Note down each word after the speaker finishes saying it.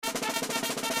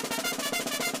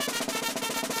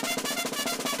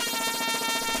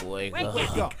Wake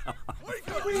Wake up. up. Wake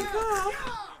up.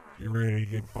 You ready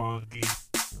to get funky?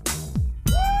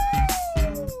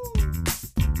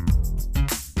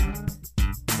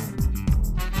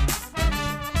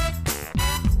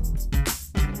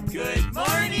 Good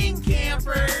morning,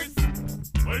 campers.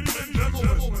 Ladies and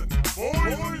gentlemen,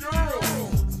 boys and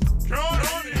girls,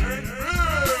 Connie and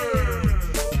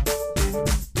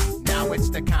Fish! Now it's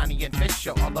the Connie and Fish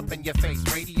show, all up in your face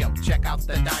radio. Check out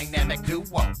the dynamic duo.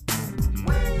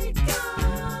 Wake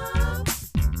up.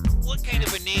 What kind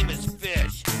of a name is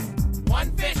Fish?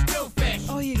 One fish, two fish.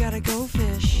 Oh, you gotta go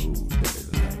fish.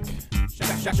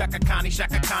 Shaka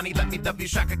Connie, let me W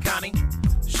Shaka Connie.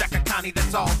 Shaka Connie,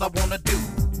 that's all I wanna do.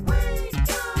 Wake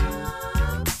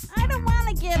up. I don't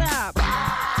wanna get up.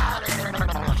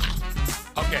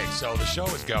 Okay, so the show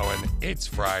is going. It's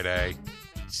Friday.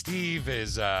 Steve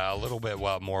is a little bit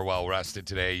more well rested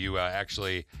today. You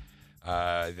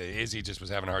Izzy just was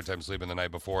having a hard time sleeping the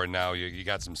night before, and now you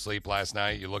got some sleep last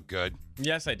night. You look good.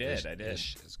 Yes, I did.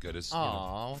 Ish, as good as.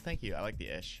 Oh, thank you. I like the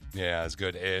ish. Yeah, as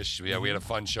good ish. Yeah, we had a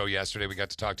fun show yesterday. We got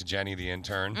to talk to Jenny, the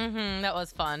intern. That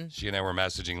was fun. She and I were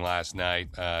messaging last night.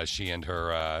 She and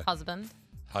her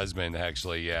husband,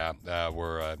 actually,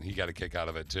 he got a kick out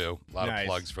of it too. A lot of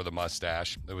plugs for the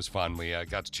mustache. It was fun. We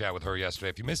got to chat with her yesterday.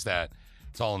 If you missed that,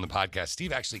 it's all in the podcast.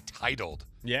 Steve actually titled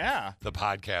the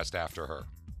podcast after her.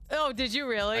 Oh, did you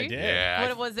really? I did. Yeah.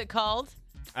 What was it called?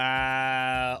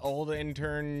 Old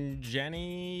intern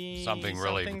Jenny. Something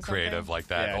really creative like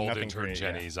that. Yeah, Old nothing intern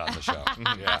Jenny's on the show.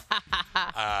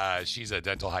 She's a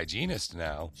dental hygienist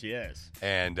now. She is.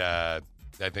 And I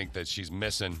think that she's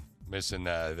missing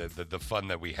the fun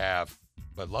that we have.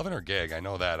 But loving her gig. I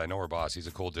know that. I know her boss. He's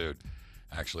a cool dude.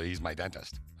 Actually, he's my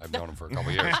dentist. I've known him for a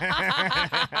couple years.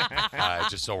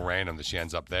 It's just so random that she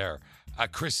ends up there.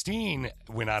 Christine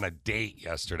went on a date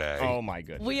yesterday. Oh, my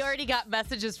goodness. We already got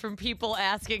messages from people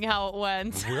asking how it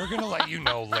went. We're going to let you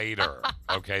know later.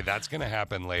 Okay, that's going to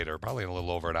happen later, probably in a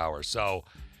little over an hour. So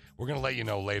we're going to let you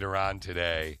know later on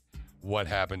today what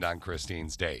happened on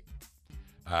Christine's date.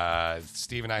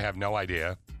 Steve and I have no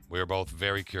idea. We are both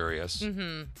very curious.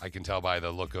 I can tell by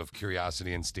the look of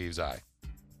curiosity in Steve's eye.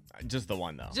 Just the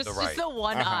one, though. Just the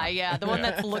one eye, yeah. The one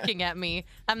that's looking at me.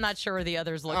 I'm not sure where the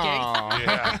other's looking.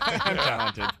 Yeah.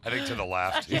 I think to the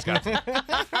left. He's got.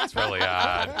 It's really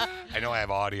odd. I know I have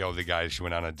audio of the guy she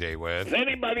went on a date with. If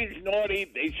anybody's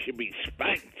naughty, they should be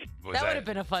spanked. That would have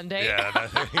been a fun date. Yeah.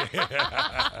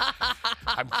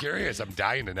 I'm curious. I'm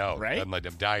dying to know. Right? I'm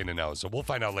dying to know. So we'll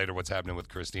find out later what's happening with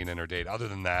Christine and her date. Other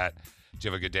than that, did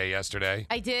you have a good day yesterday?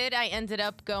 I did. I ended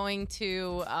up going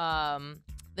to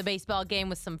the baseball game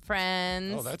with some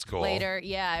friends. Oh, that's cool. Later,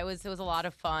 yeah, it was a lot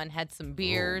of fun. Had some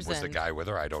beers. Was the guy with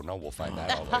her? I don't know. We'll find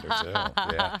that out later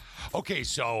too. Yeah. Okay,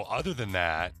 so other than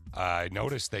that, I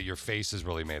noticed that your face is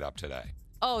really made up today.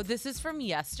 Oh, this is from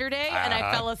yesterday, and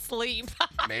I fell asleep.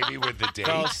 Maybe with the date.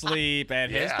 Fell asleep at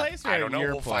his place or I don't know.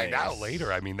 your We'll place? find out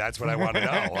later. I mean, that's what I want to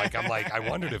know. I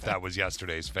wondered if that was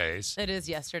yesterday's face. It is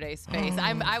yesterday's face.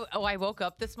 I woke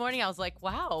up this morning. I was like,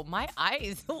 wow, my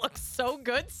eyes look so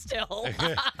good still.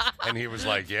 And he was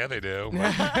like, yeah, they do.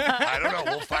 I don't know.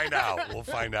 We'll find out. We'll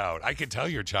find out. I can tell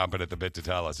you're chomping at the bit to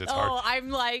tell us. It's hard. Oh,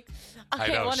 I'm like,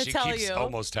 okay, I want to tell She keeps you.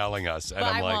 almost telling us. And But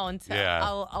I'm I like, won't. Yeah.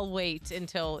 I'll wait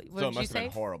until, what So it did you must have say?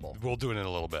 been horrible. We'll do it in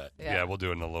a little bit. Yeah. We'll do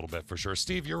it in a little bit for sure.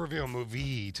 Steve, you're reviewing a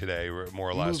movie today, more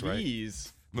or less,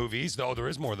 Movies. right? Movies? No, there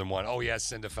is more than one. Oh, yes,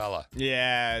 Cinderella.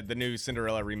 Yeah, the new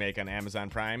Cinderella remake on Amazon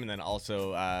Prime, and then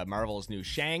also Marvel's new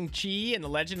Shang-Chi and the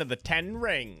Legend of the Ten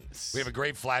Rings. We have a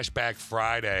great Flashback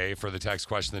Friday for the text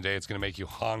question of the day. It's going to make you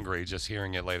hungry just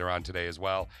hearing it later on today as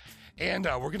well. And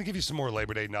we're going to give you some more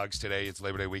Labor Day nugs today. It's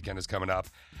Labor Day weekend is coming up.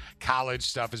 College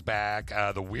stuff is back.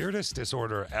 The weirdest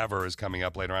disorder ever is coming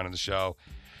up later on in the show.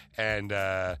 And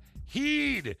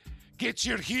heed, get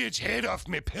your huge head off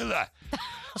me pillar.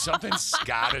 Something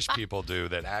Scottish people do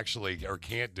that actually, or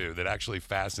can't do, that actually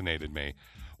fascinated me.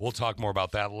 We'll talk more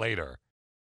about that later.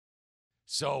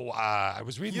 So I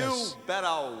was reading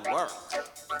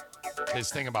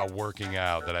this thing about working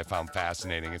out that I found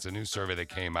fascinating. It's a new survey that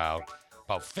came out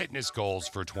about fitness goals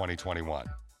for 2021.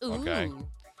 Okay. Ooh.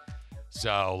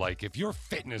 So, like, if your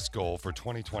fitness goal for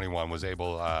 2021 was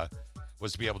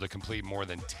to be able to complete more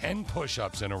than 10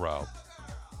 push-ups in a row,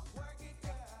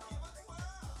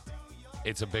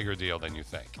 it's a bigger deal than you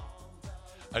think.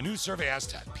 A new survey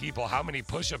asked people how many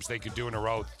push-ups they could do in a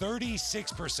row.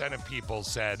 36% of people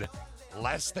said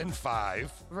less than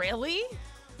 5. Really?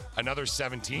 Another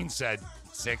 17 said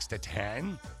 6 to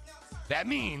 10. That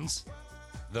means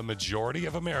the majority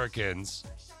of Americans,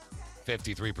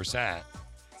 53%,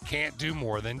 can't do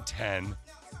more than 10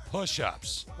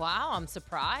 push-ups. Wow, I'm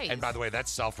surprised. And by the way,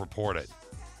 that's self-reported.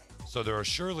 So there are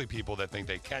surely people that think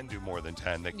they can do more than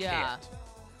 10 that Yeah. can't.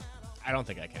 I don't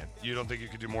think I can. You don't think you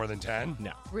could do more than 10?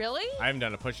 No. Really? I haven't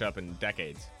done a push-up in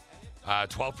decades.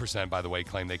 12%, by the way,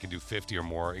 claim they can do 50 or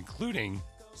more, including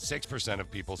 6% of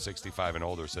people 65 and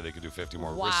older say they could do 50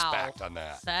 more. Wow. Respect on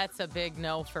that. That's a big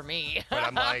no for me. But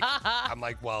I'm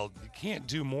like, well, you can't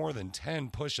do more than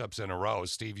 10 push-ups in a row.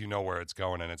 Steve, you know where it's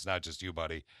going, and it's not just you,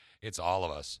 buddy. It's all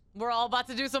of us. We're all about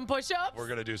to do some push-ups. We're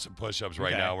gonna do some push-ups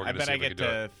right Okay, now. We're I gonna bet see I if we get can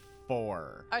do it. to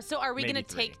 4. So are we Maybe going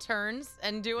to 3. take turns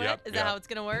and do it? Yep, Is that yep. how it's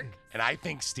going to work? And I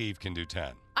think Steve can do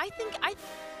 10. I think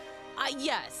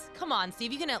yes. Come on,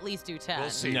 Steve. You can at least do 10. We'll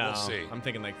see. No, We'll see. I'm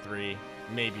thinking like 3,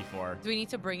 maybe 4. Do we need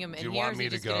to bring him in you here? want Or is me he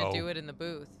to just going go? to do it in the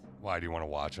booth? Why do you want to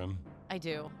watch him? I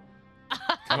do.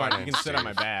 Come on, in, you can sit on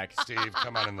my Steve. back. Steve,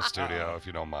 come on in the studio if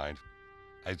you don't mind.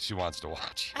 She wants to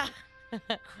watch.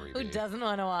 Creepy. Who doesn't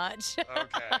want to watch?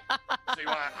 Okay. So you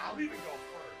want? I'll even go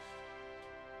first.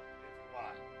 If you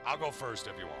want. I'll go first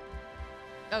if you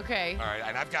want. Okay. All right.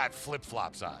 And I've got flip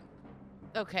flops on,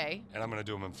 Okay. and I'm gonna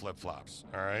do them in flip flops.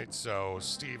 All right. So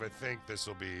Steve, I think this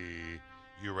will be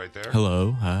you right there.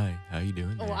 Hello, hi, how you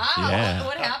doing? There? Wow. Yeah.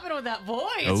 What happened with that voice?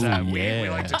 It's, Oh, we yeah.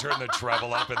 like to turn the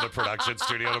treble up in the production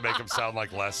studio to make him sound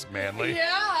like less manly.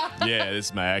 Yeah. Yeah, this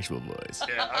is my actual voice.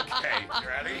 Yeah. Okay. You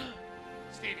ready?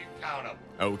 Steve, you can count them.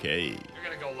 Okay. You're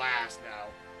gonna go last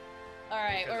now. All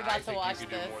right. because We're I about to think watch you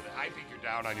can this. do more than, I think you're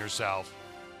down on yourself.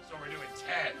 So we're doing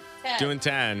 10. 10. Doing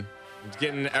 10. He's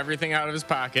getting everything out of his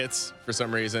pockets for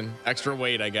some reason. Extra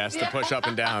weight, I guess, to push up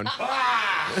and down.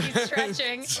 He's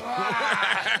stretching.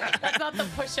 That's not the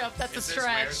push-up. That's a Is this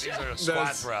weird? stretch. These are squat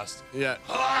That's- thrust. Yeah.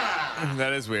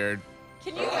 That is weird.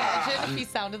 Can you imagine if he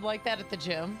sounded like that at the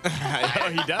gym? Oh,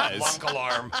 he does. Lunk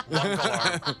alarm. Lunk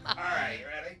alarm. All right, you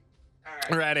ready? All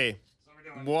right. Ready. So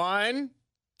we're doing 1,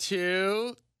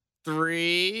 2,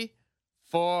 3,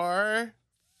 4,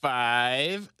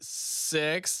 5,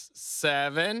 6,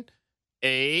 7,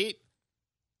 8,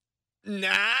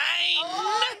 9.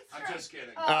 I'm just kidding.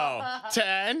 Oh,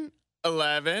 10,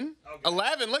 11. Okay.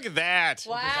 11, look at that.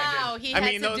 Wow, he I had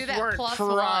mean, to those do that weren't plus one.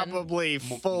 probably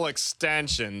full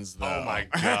extensions, though. Oh my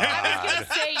I was god. gonna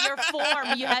say your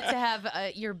form. You had to have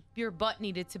your butt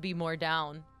needed to be more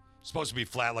down. Supposed to be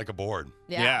flat like a board.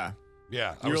 Yeah.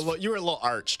 Yeah. You were a little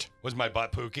arched. Was my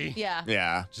butt pookie? Yeah.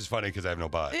 Yeah. Which is funny because I have no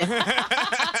butt.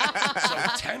 So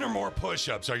 10 or more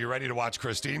push-ups. Are you ready to watch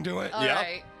Christine do it? All Yep.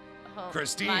 right. Oh,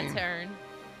 Christine. My turn.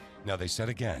 Now, they said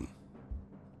again,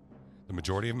 the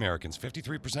majority of Americans,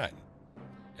 53%,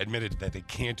 admitted that they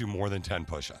can't do more than 10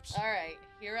 push-ups. All right.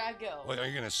 Here I go. Wait, are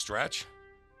you going to stretch?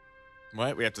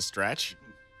 What? We have to stretch?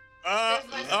 There's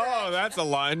my Oh, stretch. that's a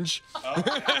lunge. All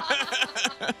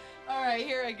right.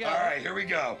 Here I go. All right, here we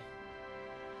go.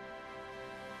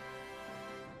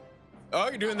 Oh,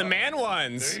 you're doing the man There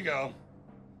ones. you go.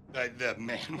 The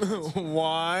man.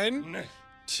 1,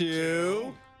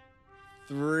 2,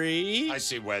 3, I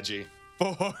see Wedgie.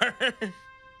 4,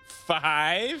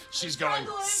 5, She's going.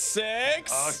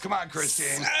 6, Oh, come on,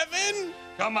 Christine. 7,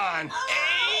 Come on.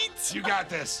 8, You got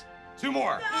this. 2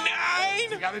 more.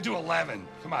 9, You got to do 11.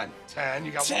 Come on. 10.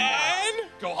 You got 10, one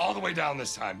more. Go all the way down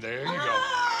this time. There you go.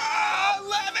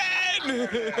 11.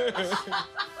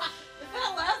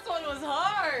 That last one was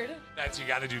hard. That's you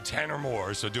got to do 10 or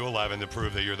more. So do 11 to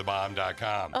prove that you're the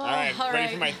bomb.com. Oh, All right, all ready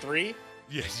right. for my 3?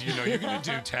 Yes, you know you're gonna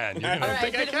do 10. You're I All don't gonna, right.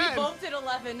 think I Then can. we both did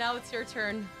 11. Now it's your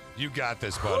turn. you got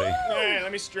this, buddy. All right,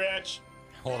 let me stretch.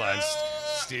 Hold on.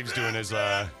 Steve's doing his.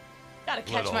 Gotta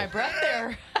catch Little. my breath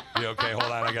there. You okay? Hold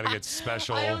on. I gotta get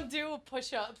special I don't do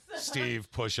push-ups. Steve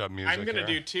push-up music. I'm going to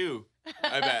here. do 2.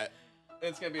 I bet.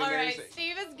 It's going to be All amazing. right,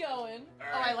 Steve is going.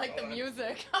 right, I like the hold on.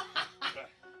 music.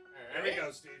 There we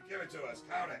go, Steve. Give it to us.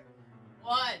 Count it.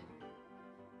 1,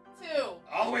 2,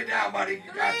 All the way down, buddy.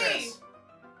 You got 3, this.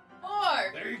 4,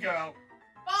 There you go.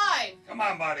 5, Come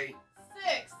on, buddy.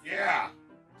 6, Yeah.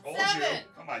 Told you. 7.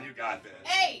 Come on, you got this.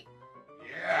 8,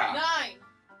 Yeah. 9,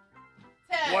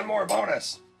 10, One more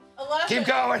bonus. 11. Keep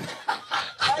going.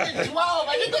 I did 12.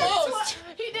 I did the most.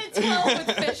 He did 12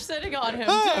 with fish sitting on him,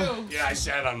 too. Yeah, I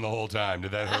sat on him the whole time.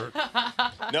 Did that hurt?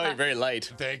 No, you're very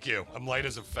light. Thank you. I'm light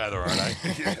as a feather, aren't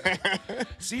I?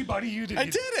 See, buddy, you did. I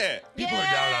did it. People are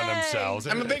down on themselves.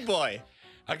 I'm a big boy.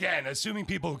 Again, assuming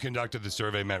people who conducted the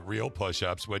survey meant real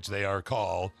push-ups, which they are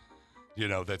called. You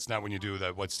know, that's not when you do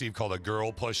what Steve called a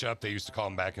girl push-up. They used to call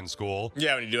them back in school.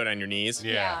 Yeah, when you do it on your knees.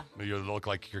 Yeah. You look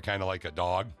like you're kind of like a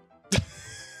dog.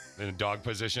 In a dog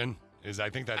position.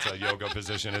 I think that's a yoga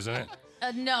position, isn't it?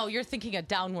 No, you're thinking a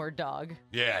downward dog.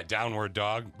 Yeah, downward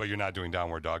dog, but you're not doing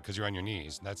downward dog because you're on your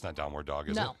knees. That's not downward dog,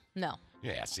 is it? No.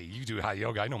 Yeah, see, you do hot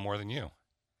yoga. I know more than you.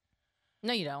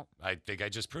 No, you don't. I think I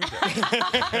just proved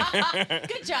it.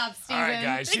 Good job, Steven. All right,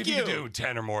 guys. See Thank if you can you. do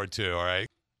 10 or more, too, all right?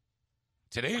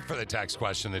 Today, for the text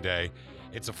question of the day,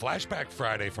 it's a Flashback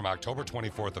Friday from October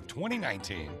 24th of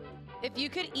 2019. If you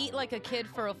could eat like a kid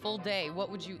for a full day,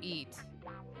 what would you eat?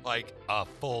 Like a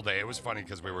full day. It was funny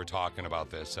because we were talking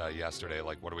about this yesterday.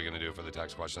 Like, what are we going to do for the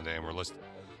text question of the day? And we're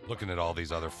looking at all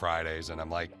these other Fridays, and I'm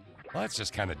like, well, that's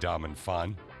just kind of dumb and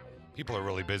fun. People are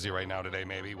really busy right now today,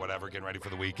 maybe, whatever, getting ready for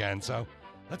the weekend. So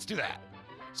let's do that.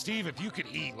 Steve, if you could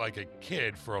eat like a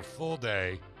kid for a full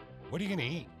day, what are you going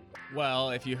to eat?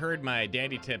 Well, if you heard my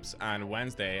daddy tips on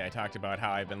Wednesday, I talked about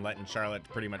how I've been letting Charlotte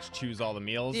pretty much choose all the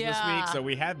meals this Yeah. week. So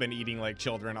we have been eating like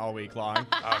children all week long.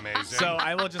 Amazing. So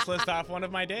I will just list off one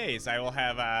of my days. I will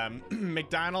have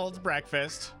McDonald's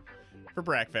breakfast for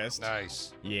breakfast.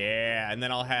 Nice. Yeah, and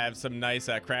then I'll have some nice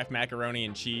Kraft macaroni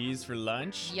and cheese for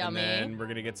lunch. Yummy. And then we're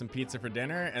gonna get some pizza for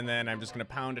dinner, and then I'm just gonna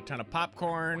pound a ton of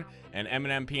popcorn and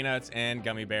M&M peanuts and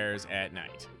gummy bears at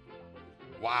night.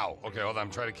 Wow. Okay, hold on.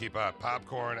 I'm trying to keep up.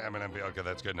 Popcorn, M&M. Okay,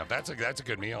 that's good enough. That's a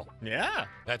good meal. Yeah.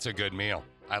 That's a good meal.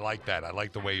 I like that. I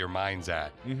like the way your mind's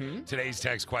at. Mm-hmm. Today's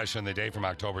text question of the day from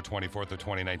October 24th of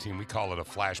 2019. We call it a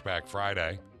Flashback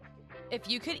Friday. If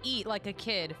you could eat like a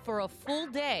kid for a full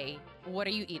day, what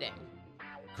are you eating?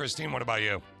 Christine, what about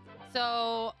you?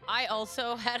 So I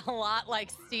also had a lot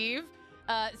like Steve.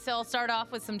 So I'll start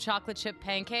off with some chocolate chip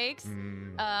pancakes.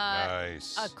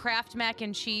 Nice. A Kraft mac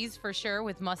and cheese for sure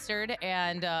with mustard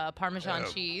and Parmesan Ew,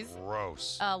 cheese.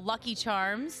 Gross. Lucky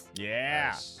Charms.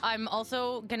 Yeah. Nice. I'm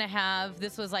also going to have,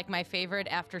 this was like my favorite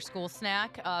after school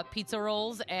snack, pizza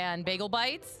rolls and bagel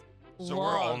bites. So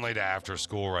we're only to after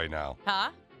school right now. Huh?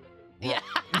 Yeah.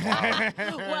 Wow.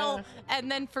 Well, and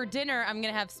then for dinner, I'm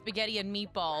going to have spaghetti and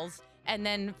meatballs. And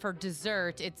then for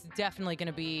dessert, it's definitely going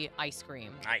to be ice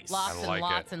cream. Nice. Lots I and like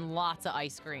lots it. and lots of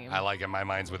ice cream. I like it. My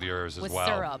mind's with yours as with well.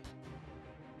 syrup.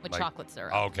 With Like- chocolate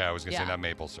syrup. Oh, okay, I was gonna say Yeah. not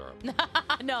maple syrup.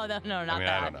 no, not I mean,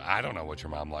 that. I don't know what your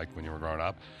mom liked when you were growing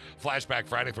up. Flashback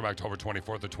Friday from October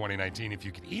 24th of 2019. If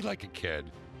you could eat like a kid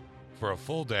for a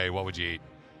full day, what would you eat?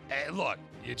 Look,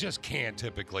 you just can't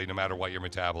typically, no matter what your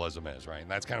metabolism is, right?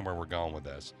 And that's kind of where we're going with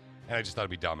this. And I just thought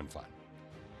it'd be dumb and fun.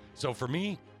 So for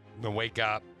me, I'm gonna wake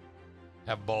up,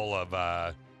 have a bowl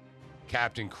of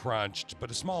Captain Crunch,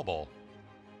 but a small bowl.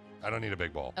 I don't need a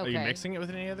big bowl. Are you Okay. mixing it with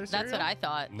any other cereal? That's what I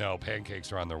thought. No,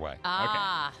 pancakes are on their way.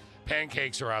 Ah.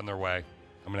 Pancakes are on their way.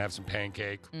 I'm gonna have some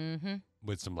pancake Mm-hmm.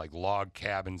 with some like log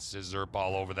cabin scissor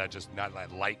all over that, just not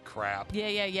that light crap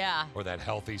Yeah. or that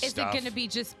healthy Is stuff. it going to be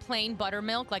just plain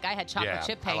buttermilk? Like I had chocolate yeah,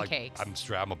 chip I like- pancakes.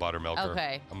 I'm a buttermilker.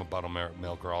 Okay. I'm a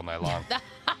buttermilker all night long.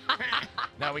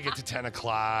 Now we get to 10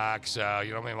 o'clock, so,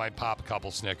 we might pop a couple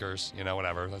Snickers,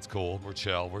 whatever. That's cool. We're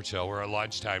chill. We're at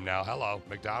lunchtime now. Hello,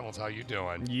 McDonald's, how you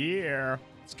doing? Yeah.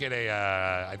 Let's get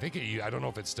I don't know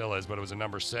if it still is, but it was a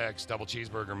number 6 double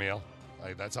cheeseburger meal.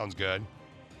 That sounds good.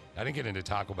 I didn't get into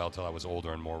Taco Bell till I was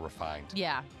older and more refined,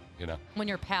 yeah. you know? When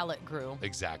your palate grew.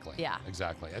 Exactly. Yeah.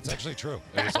 Exactly. That's actually true.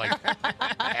 It was like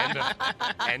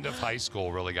end of high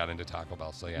school really got into Taco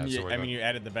Bell. So yeah. So we're I mean, you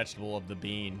added the vegetable of the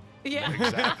bean. Yeah.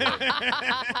 exactly.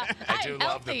 I do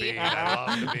love the Healthy. bean. I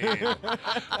love the bean.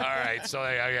 All right. So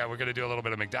yeah, we're gonna do a little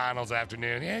bit of McDonald's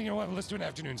afternoon. Yeah, you know what? Let's do an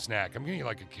afternoon snack. I'm gonna eat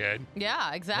like a kid.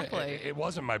 Yeah, exactly. It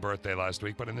wasn't my birthday last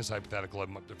week, but in this hypothetical,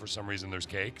 for some reason, there's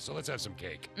cake. So let's have some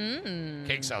cake.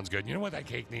 Cake sounds good. You know what that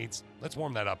cake needs? Let's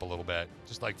warm that up a little bit,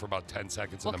 just like for about 10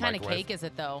 seconds What in the kind of microwave. cake is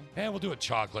it, though? Yeah, we'll do a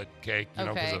chocolate cake,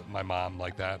 because Okay. my mom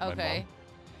liked that. My Okay. mom.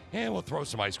 Yeah, we'll throw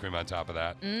some ice cream on top of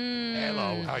that.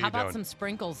 Hello, how you about doing? some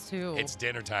sprinkles, too? It's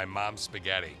dinner time. Mom's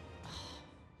spaghetti.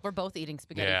 We're both eating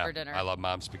spaghetti yeah, for dinner. I love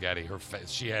Mom's spaghetti.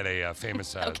 She had a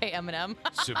famous Okay, Eminem.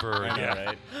 super. I know, yeah,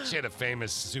 right? she had a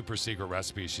famous super secret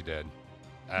recipe she did.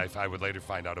 I would later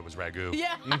find out it was ragu.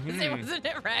 Yeah, it wasn't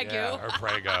it ragu? Yeah, or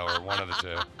Prego, or one of the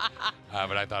two.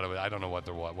 But I thought I don't know what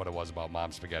it was about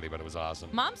Mom's spaghetti, but it was awesome.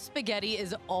 Mom's spaghetti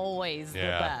is always the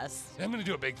best. I'm gonna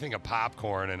do a big thing of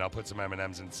popcorn, and I'll put some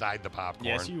M&Ms inside the popcorn.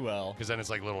 Yes, you will. Because then it's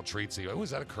like little treatsy. Oh, is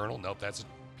that a kernel? Nope, that's a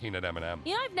peanut M&M.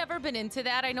 You know, I've never been into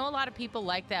that. I know a lot of people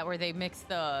like that where they mix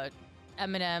the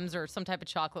M&Ms or some type of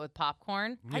chocolate with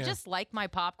popcorn. I Yeah. just like my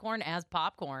popcorn as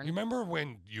popcorn. You remember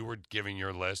when you were giving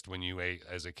your list when you ate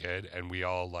as a kid, and we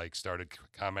all started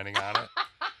commenting on it?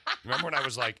 You remember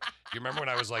when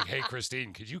I was like, hey,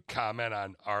 Christine, could you comment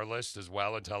on our list as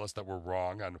well and tell us that we're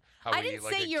wrong on how I we eat didn't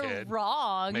like say a you're kid?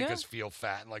 wrong, Make us feel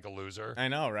fat and like a loser. I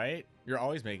know, right? You're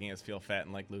always making us feel fat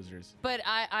and like losers. but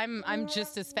I'm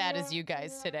just as fat as you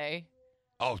guys today.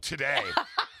 Oh, today.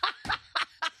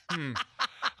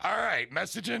 All right,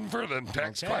 message in for the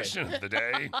next Okay. question of the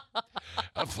day.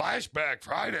 A Flashback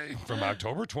Friday from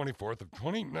October 24th of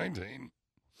 2019.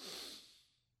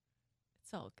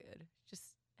 It's all good. Just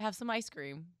have some ice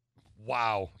cream.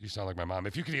 Wow, you sound like my mom.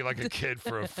 If you could eat like a kid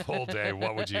for a full day,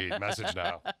 what would you eat? Message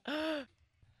now.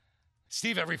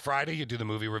 Steve, every Friday you do the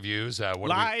movie reviews.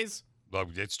 Lies. Well,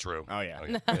 it's true. Oh, yeah.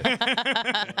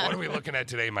 What are we looking at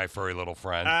today, my furry little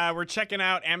friend? We're checking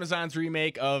out Amazon's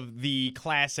remake of the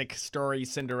classic story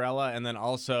Cinderella, and then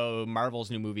also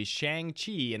Marvel's new movie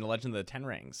Shang-Chi and the Legend of the Ten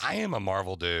Rings. I am a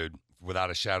Marvel dude,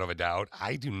 without a shadow of a doubt.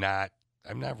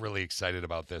 I'm not really excited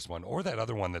about this one, or that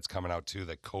other one that's coming out too,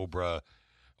 the Cobra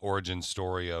origin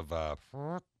story of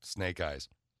Snake Eyes.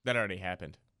 That already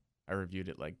happened. I reviewed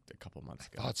it like a couple months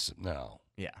ago. No.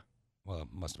 Yeah. Well, it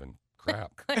must have been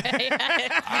crap. All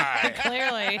right.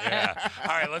 Clearly. Yeah. All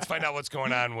right, let's find out what's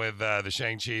going on with the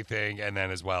Shang-Chi thing, and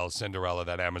then as well Cinderella,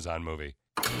 that Amazon movie.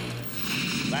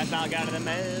 Let's all go to the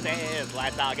movies.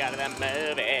 Let's all go to the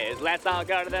movies. Let's all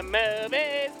go to the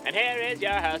movies. And here is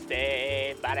your host,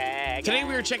 Steve Buddy. Today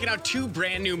we are checking out two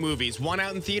brand new movies, one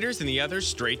out in theaters and the other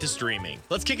straight to streaming.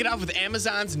 Let's kick it off with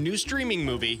Amazon's new streaming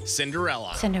movie,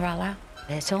 Cinderella. Cinderella,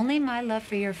 it's only my love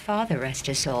for your father, rest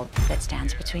his soul, that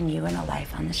stands between you and a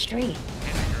life on the street.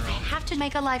 I have to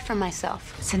make a life for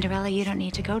myself. Cinderella, you don't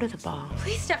need to go to the ball.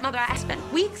 Please, stepmother, I spent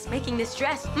weeks making this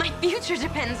dress. My future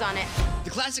depends on it. The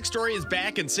classic story is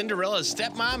back, and Cinderella's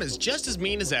stepmom is just as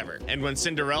mean as ever. And when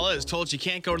Cinderella is told she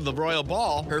can't go to the royal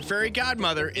ball, her fairy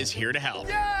godmother is here to help.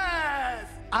 Yes!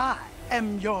 I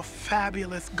am your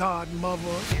fabulous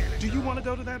godmother. Do you want to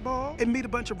go to that ball and meet a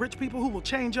bunch of rich people who will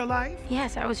change your life?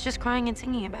 Yes, I was just crying and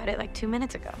singing about it like 2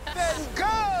 minutes ago. Then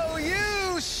go,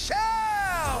 you shall!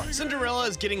 Cinderella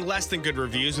is getting less than good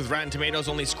reviews, with Rotten Tomatoes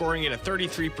only scoring it a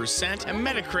 33%, and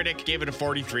Metacritic gave it a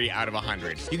 43 out of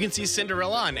 100. You can see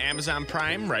Cinderella on Amazon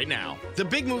Prime right now. The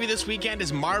big movie this weekend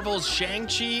is Marvel's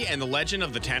Shang-Chi and the Legend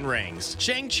of the Ten Rings.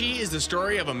 Shang-Chi is the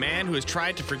story of a man who has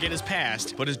tried to forget his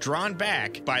past, but is drawn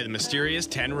back by the mysterious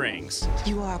Ten Rings.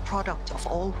 You are a product of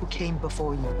all who came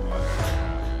before you.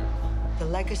 The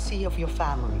legacy of your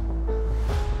family.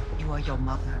 You are your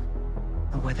mother.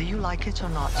 And whether you like it or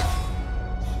not,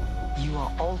 you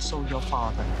are also your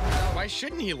father. Why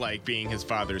shouldn't he like being his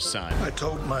father's son? I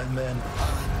told my men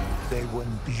they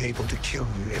wouldn't be able to kill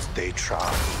you if they tried.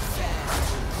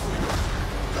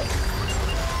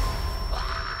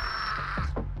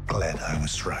 Glad I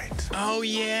was right. Oh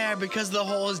yeah, because the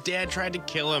whole his dad tried to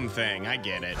kill him thing. I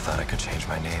get it. I thought I could change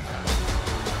my name.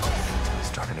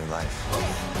 Start a new life.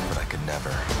 But I could never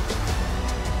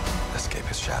escape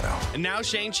his shadow. And now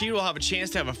Shang-Chi will have a chance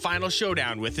to have a final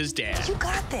showdown with his dad. You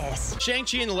got this.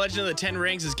 Shang-Chi and the Legend of the Ten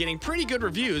Rings is getting pretty good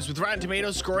reviews, with Rotten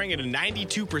Tomatoes scoring at a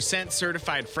 92%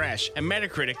 certified fresh, and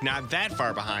Metacritic not that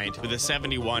far behind with a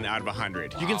 71 out of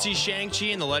 100. You can see Shang-Chi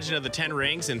and the Legend of the Ten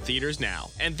Rings in theaters now.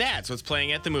 And that's what's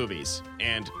playing at the movies.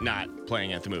 And not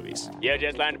playing at the movies. You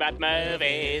just learned about the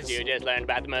movies. You just learned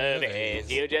about the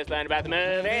movies. You just learned about the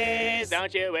movies.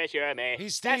 Don't you wish you were me? Hey,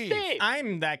 Steve.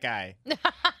 I'm that guy.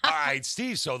 All right,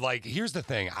 Steve. So, here's the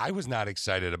thing. I was not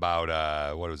excited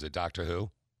about, what was it, Doctor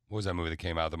Who? What was that movie that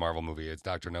came out, the Marvel movie? It's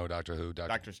Doctor Who?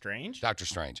 Doctor Strange? Doctor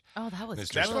Strange. Oh, that was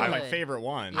That's one of my favorite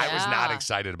ones. I was not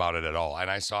excited about it at all. And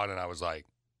I saw it and I was like,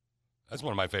 that's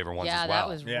one of my favorite ones as well.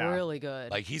 That was really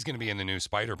good. Like, he's going to be in the new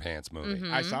Spider-Pants movie.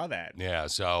 Mm-hmm. I saw that. Yeah,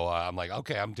 so I'm like,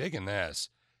 okay, I'm digging this.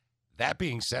 That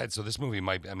being said, so this movie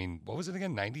might, what was it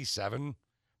again? 97%?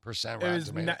 It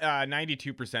was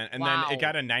 92%, and then it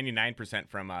got a 99%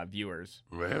 from viewers.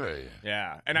 Really?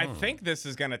 Yeah, and I think this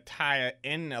is going to tie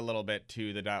in a little bit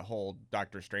to the whole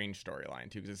Doctor Strange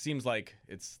storyline, too, because it seems like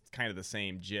it's kind of the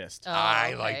same gist. Oh,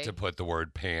 I like to put the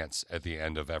word pants at the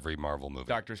end of every Marvel movie.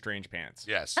 Doctor Strange pants.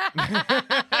 Yes.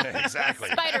 Exactly.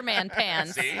 Spider-Man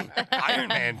pants. See? Iron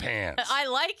Man pants. I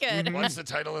like it. What's the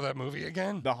title of that movie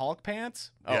again? The Hulk pants?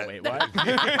 Oh, Yeah. wait, what?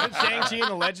 Shang-Chi and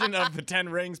the Legend of the Ten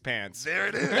Rings pants. There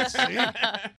it is. See?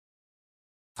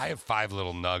 I have 5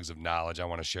 little nugs of knowledge I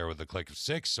want to share with the Click of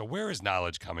 6. So where is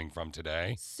knowledge coming from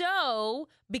today? So,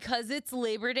 because it's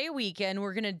Labor Day weekend,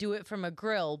 we're going to do it from a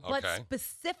grill. But Okay.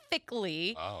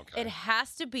 specifically, okay. it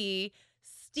has to be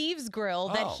Steve's grill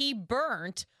that Oh. he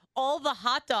burnt all the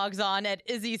hot dogs on at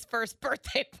Izzy's first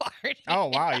birthday party. Oh,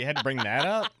 wow. You had to bring that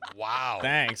up? Wow.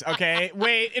 Thanks. Okay.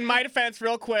 Wait, in my defense,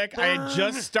 real quick, I had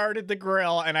just started the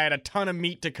grill and I had a ton of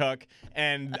meat to cook,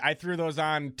 and I threw those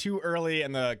on too early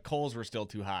and the coals were still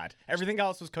too hot. Everything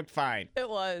else was cooked fine. It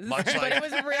was. Much But like- it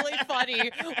was really funny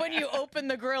when you open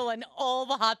the grill and all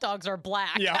the hot dogs are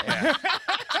black. Yeah.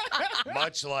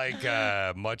 Much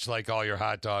like all your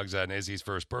hot dogs on Izzy's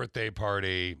first birthday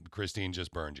party, Christine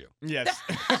just burned you. Yes.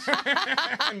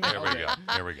 There we go.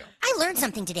 There we go. I learned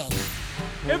something today.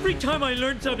 Every time I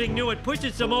learn something new, it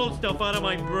pushes some old stuff out of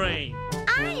my brain.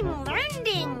 I'm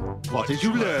learning. What did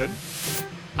you learn?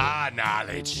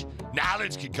 Knowledge.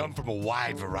 Knowledge can come from a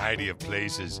wide variety of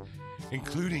places,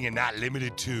 including and not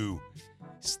limited to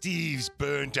Steve's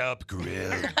burnt up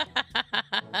grill.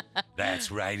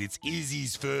 That's right, it's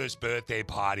Izzy's first birthday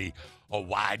party. A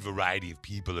wide variety of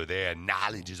people are there.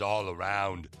 Knowledge is all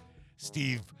around.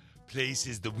 Steve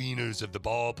places the wieners of the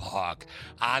ballpark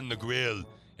on the grill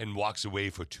and walks away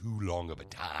for too long of a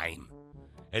time.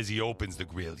 As he opens the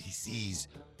grill, he sees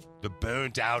the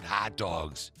burnt out hot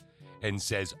dogs and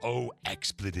says, "Oh,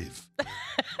 expletive."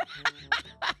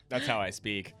 That's how I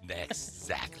speak.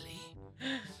 Exactly.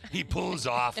 He pulls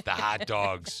off the hot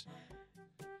dogs,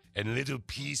 and little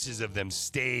pieces of them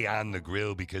stay on the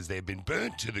grill because they've been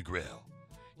burnt to the grill.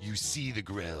 You see the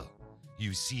grill.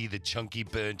 You see the chunky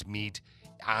burnt meat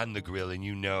on the grill, and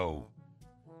you know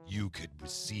you could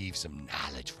receive some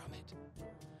knowledge from it.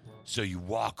 So you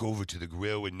walk over to the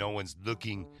grill when no one's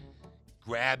looking,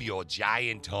 grab your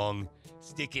giant tongue,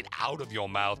 stick it out of your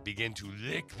mouth, begin to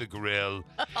lick the grill,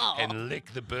 and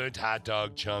lick the burnt hot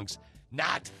dog chunks,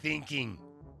 not thinking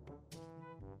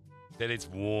that it's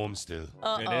warm still.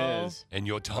 It is. And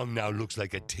your tongue now looks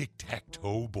like a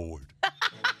tic-tac-toe board.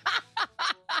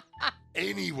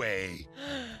 Anyway,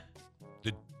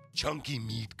 the chunky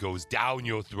meat goes down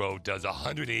your throat, does a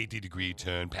 180-degree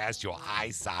turn past your eye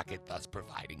socket, thus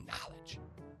providing knowledge.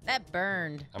 That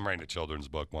burned. I'm writing a children's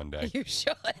book one day. You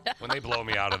should. When they blow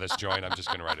me out of this joint, I'm just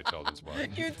going to write a children's book.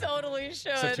 You totally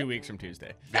should. So 2 weeks from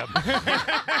Tuesday. Yep.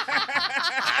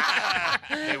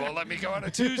 They won't let me go on a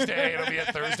Tuesday. It'll be a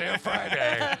Thursday or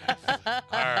Friday. All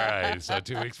right, so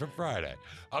 2 weeks from Friday.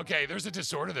 Okay, there's a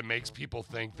disorder that makes people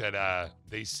think that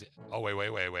they... Oh, wait.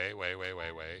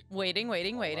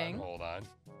 Waiting. Hold on.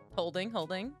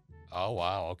 Holding. Oh,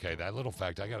 wow. Okay, that little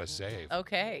fact I got to save.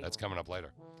 Okay. That's coming up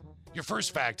later. Your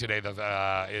first fact today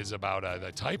is about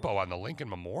the typo on the Lincoln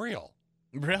Memorial.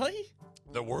 Really?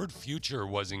 The word future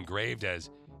was engraved as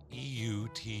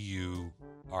Euture.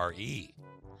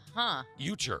 Huh.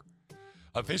 Future.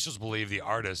 Officials believe the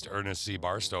artist, Ernest C.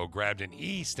 Barstow, grabbed an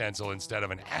E stencil instead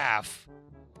of an F.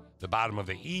 The bottom of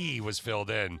the E was filled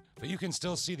in, but you can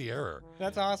still see the error.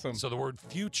 That's awesome. So the word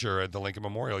future at the Lincoln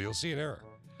Memorial, you'll see an error.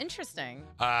 Interesting.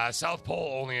 South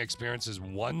Pole only experiences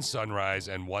one sunrise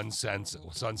and one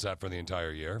sunset for the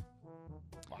entire year.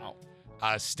 Wow.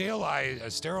 A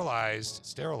sterilized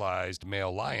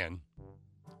male lion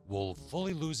will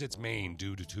fully lose its mane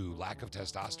due to lack of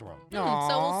testosterone. So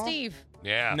will Steve.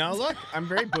 Yeah. No, look, I'm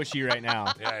very bushy right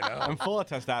now. Yeah, I know. I'm full of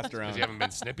testosterone. Because you haven't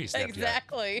been snipped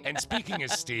Exactly. yet. And speaking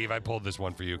of Steve, I pulled this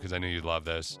one for you because I knew you'd love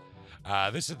this.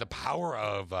 This is the power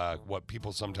of what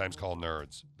people sometimes call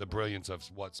nerds. The brilliance of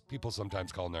what people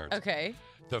sometimes call nerds. Okay.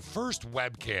 The first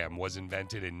webcam was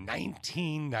invented in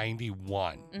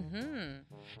 1991. Mm-hmm.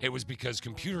 It was because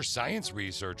computer science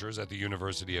researchers at the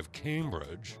University of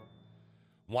Cambridge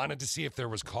wanted to see if there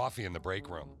was coffee in the break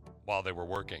room while they were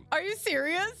working. Are you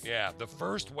serious? Yeah, the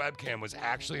first webcam was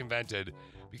actually invented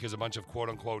because a bunch of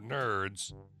quote-unquote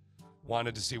nerds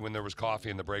wanted to see when there was coffee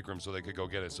in the break room so they could go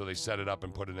get it. So they set it up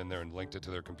and put it in there and linked it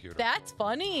to their computer. That's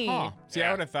funny. Huh. See,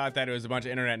 I would have thought that it was a bunch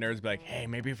of internet nerds be like, hey,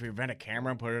 maybe if we rent a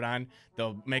camera and put it on,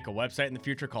 they'll make a website in the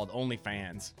future called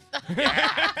OnlyFans.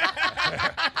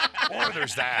 Or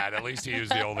there's that. At least he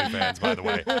used the OnlyFans, by the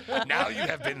way. Now you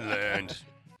have been learned.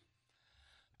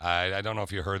 I don't know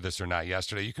if you heard this or not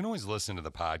yesterday. You can always listen to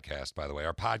the podcast, by the way.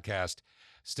 Our podcast,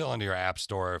 still under your app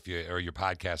store or your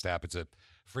podcast app. It's a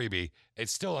freebie.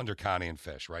 It's still under Connie and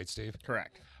Fish, right, Steve?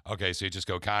 Correct. Okay, so you just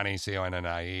go Connie,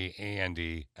 CONNIE, AND,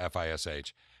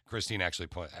 FISH. Christine actually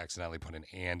accidentally put an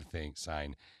and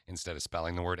sign instead of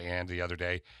spelling the word and the other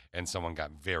day, and someone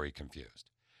got very confused.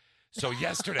 So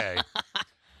yesterday,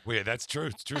 that's true.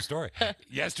 It's a true story.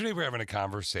 Yesterday, we were having a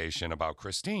conversation about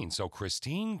Christine. So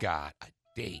Christine got a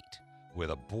date with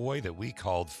a boy that we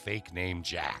called fake name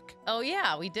Jack. Oh,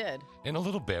 yeah, we did. In a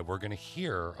little bit, we're going to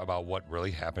hear about what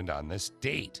really happened on this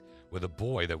date with a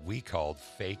boy that we called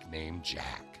fake name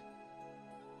Jack.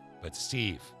 But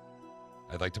Steve,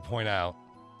 I'd like to point out,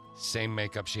 same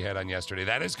makeup she had on yesterday.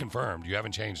 That is confirmed. You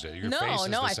haven't changed it. Your face is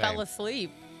the I same. fell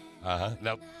asleep. Uh-huh.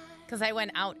 Nope. Because I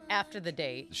went out after the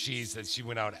date. She said she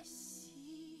went out.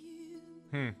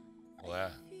 Well,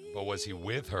 yeah. But was he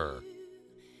with her?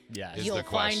 Yeah. You'll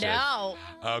find out.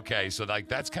 Okay, so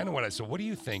that's kind of so what do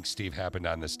you think, Steve, happened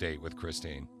on this date with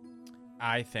Christine?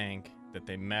 I think that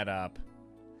they met up,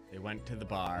 they went to the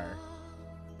bar,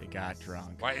 they got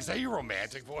drunk. Why, is that your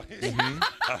romantic voice? Mhm.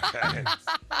 Okay.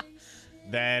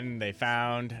 Then they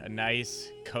found a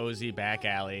nice, cozy back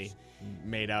alley,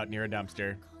 made out near a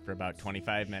dumpster for about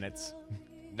 25 minutes.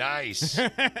 Nice.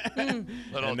 Little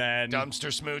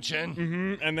dumpster smooching.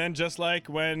 Mm-hmm. And then just like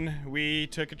when we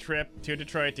took a trip to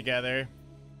Detroit together,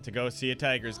 to go see a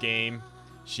Tigers game.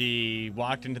 She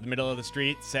walked into the middle of the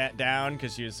street, sat down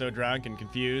because she was so drunk and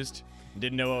confused,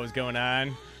 didn't know what was going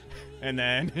on. And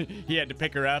then he had to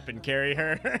pick her up and carry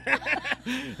her.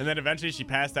 And then eventually she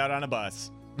passed out on a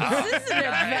bus. This is an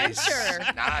Nice. adventure.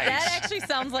 Nice. That actually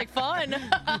sounds like fun.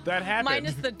 That happened.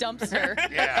 Minus the dumpster.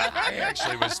 Yeah, I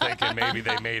actually was thinking maybe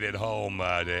they made it home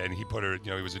and he put her,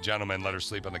 he was a gentleman, let her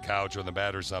sleep on the couch or in the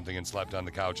bed or something and slept on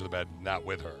the couch or the bed, not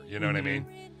with her. You know what I mean?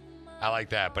 I like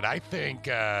that. But I think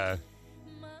they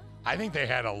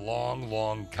had a long,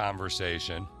 long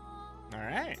conversation. All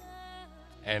right.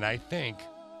 And I think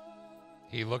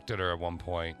he looked at her at one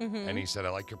point and he said, I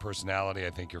like your personality.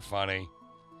 I think you're funny.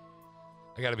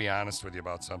 I got to be honest with you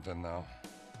about something, though.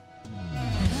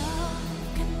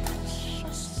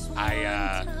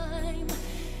 I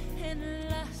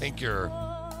think your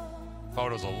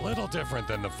photo's a little different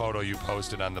than the photo you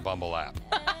posted on the Bumble app.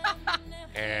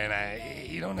 And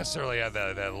you don't necessarily have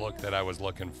that look that I was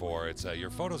looking for. It's your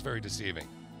photo's very deceiving.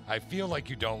 I feel like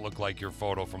you don't look like your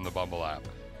photo from the Bumble app.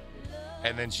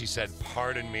 And then she said,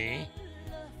 pardon me.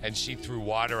 And she threw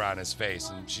water on his face.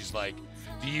 And she's like,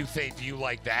 do you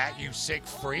like that, you sick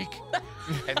freak?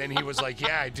 And then he was like,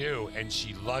 yeah, I do. And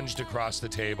she lunged across the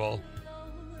table.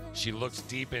 She looked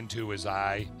deep into his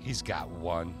eye. He's got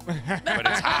one. But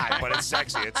it's hot, but it's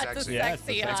sexy. It's That's sexy. a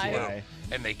sexy eye.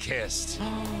 And they kissed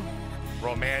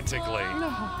romantically.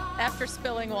 After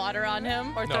spilling water on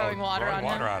him or throwing water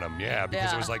on him? Yeah,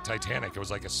 because it was like Titanic. It was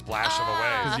like a splash of a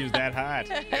wave. Because he was that hot.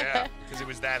 Yeah, because it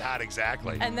was that hot,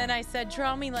 exactly. And then I said,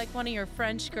 draw me like one of your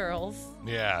French girls.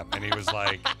 Yeah, and he was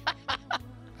like,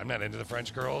 I'm not into the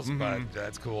French girls, but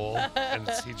that's cool. And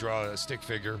he draw a stick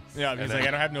figure. Yeah, he's like, I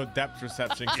don't have no depth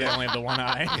perception because I only have the one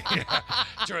eye. Yeah,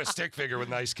 drew a stick figure with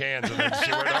nice cans, and then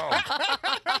she went home.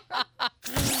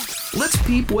 Let's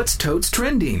peep what's totes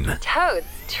trending. Toads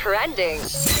trending.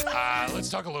 Let's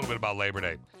talk a little bit about Labor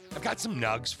Day. I've got some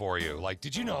nugs for you. Like,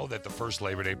 did you know that the first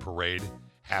Labor Day parade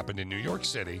happened in New York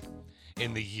City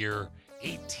in the year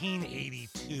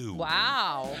 1882?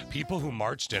 Wow. People who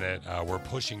marched in it were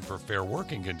pushing for fair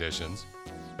working conditions.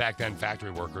 Back then,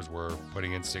 factory workers were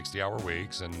putting in 60-hour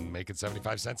weeks and making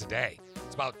 75 cents a day.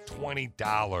 It's about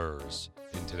 $20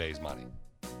 in today's money.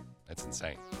 That's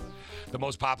insane. The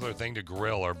most popular thing to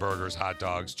grill are burgers, hot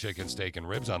dogs, chicken, steak, and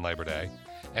ribs on Labor Day.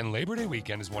 And Labor Day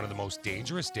weekend is one of the most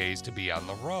dangerous days to be on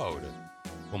the road.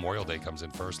 Memorial Day comes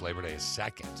in first, Labor Day is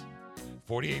second.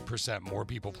 48% more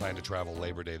people plan to travel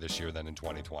Labor Day this year than in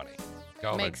 2020.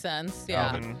 COVID. Makes sense,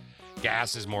 yeah. COVID.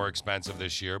 Gas is more expensive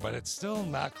this year, but it's still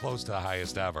not close to the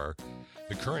highest ever.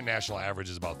 The current national average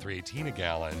is about $3.18 a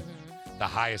gallon. The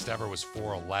highest ever was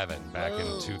 $4.11 back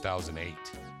in 2008.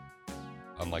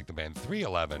 Unlike the band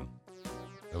 311,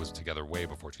 that was together way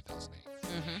before 2008.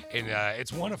 And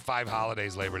it's one of 5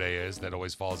 holidays Labor Day is that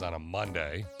always falls on a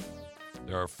Monday.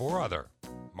 There are 4 other: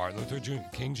 Martin Luther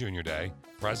King Jr. Day,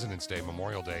 President's Day,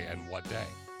 Memorial Day, and what day?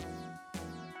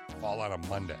 Fall on a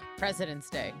Monday. President's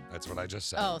Day. That's what I just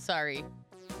said. Oh, sorry.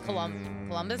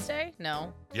 Columbus Day?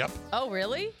 No. Yep. Oh,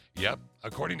 really? Yep.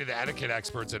 According to the etiquette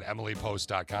experts at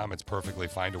emilypost.com, it's perfectly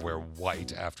fine to wear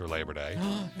white after Labor Day.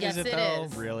 Yes, is it it though?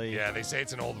 is. Really? Yeah, they say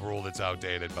it's an old rule that's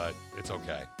outdated, but it's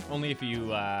okay. Only if you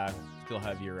still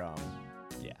have your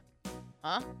yeah.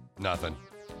 Huh? Nothing.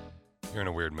 You're in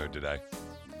a weird mood today.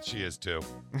 She is too.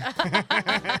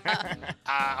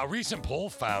 A recent poll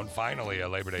found, finally, a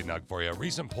Labor Day nug for you. A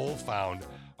recent poll found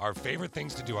our favorite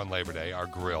things to do on Labor Day are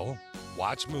grill,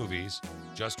 watch movies,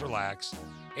 just relax,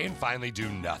 and finally do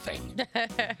nothing.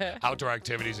 Outdoor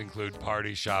activities include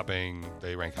party, shopping.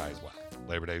 They rank high as well.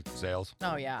 Labor Day sales.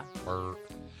 Oh, yeah.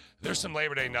 There's some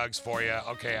Labor Day nugs for you.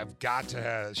 Okay, I've got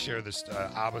to share this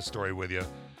ABBA story with you.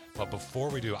 But before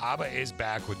we do, ABBA is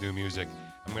back with new music.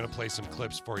 I'm going to play some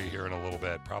clips for you here in a little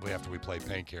bit, probably after we play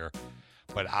Pink here.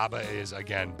 But ABBA is,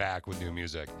 again, back with new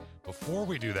music. Before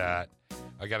we do that,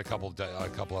 I got a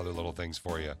couple other little things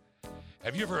for you.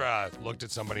 Have you ever looked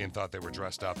at somebody and thought they were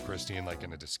dressed up, Christine, like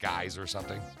in a disguise or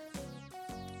something?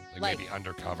 Like maybe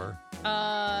undercover?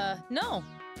 No.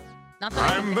 Not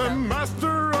that I'm the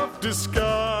master of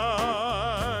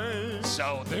disguise.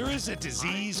 So there is a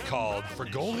disease called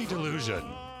Fragoli delusion.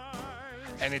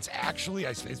 And it's actually,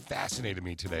 it fascinated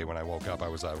me today when I woke up. I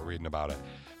was reading about it.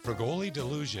 Fragoli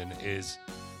delusion is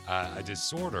a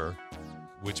disorder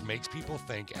which makes people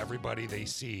think everybody they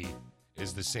see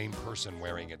is the same person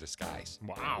wearing a disguise.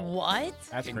 Wow. What?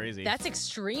 That's crazy. That's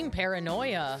extreme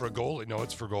paranoia. Fragoli, no,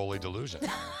 it's Fragoli delusion.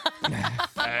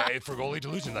 Fragoli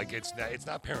delusion, like it's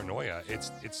not paranoia.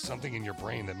 It's something in your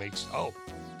brain that makes, oh,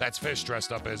 that's Fish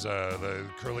dressed up as the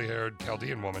curly-haired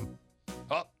Chaldean woman.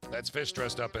 Oh, that's Fish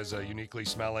dressed up as a uniquely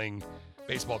smelling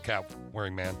baseball cap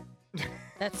wearing man.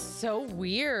 That's so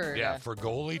weird. Yeah, for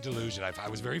goalie delusion. I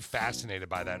was very fascinated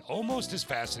by that. Almost as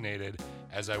fascinated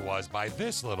as I was by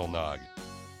this little nug.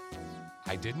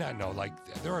 I did not know,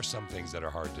 there are some things that are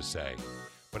hard to say,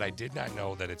 but I did not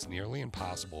know that it's nearly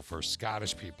impossible for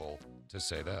Scottish people to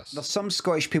say this. There's some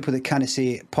Scottish people that kind of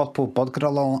say purple burglar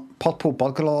alarm, purple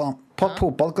burglar alarm, purple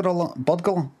burglar alarm,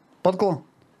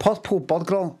 purple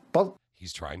burglar.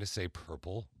 He's trying to say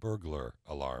purple burglar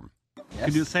alarm. Yes.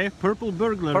 Could you say purple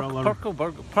burglar alarm? Purple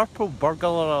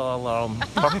burglar alarm.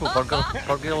 Purple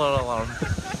burglar alarm.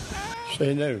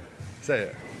 Say no. Say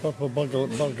it. Purple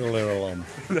burglar alarm.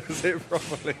 Say it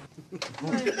properly.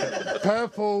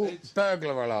 Purple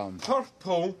burglar alarm.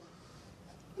 Purple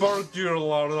burglar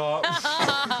alarm.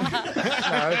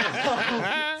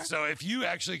 So if you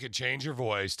actually could change your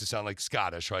voice to sound like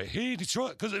Scottish, right? Hey,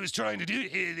 Detroit, because I was trying to do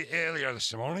it earlier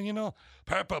this morning,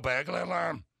 purple burglar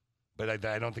alarm. But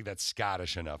I don't think that's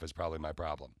Scottish enough is probably my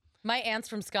problem. My aunt's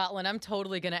from Scotland. I'm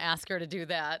totally going to ask her to do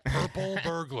that. Purple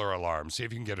burglar alarm. See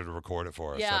if you can get her to record it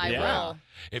for us. Yeah, I will.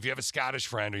 If you have a Scottish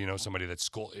friend or somebody that's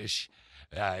Scottish,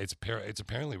 it's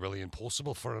apparently really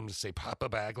impossible for them to say purple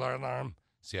burglar alarm.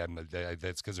 See,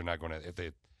 that's because they're not going to. If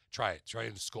they try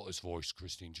in the Scottish voice,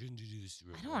 Christine. Do this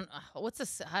I don't.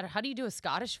 What's a? How do you do a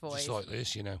Scottish voice? Just like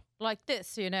this, Like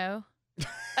this, We'll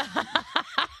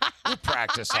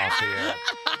practice off the air.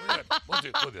 We'll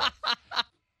do that.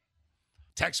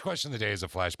 Text question of the day is a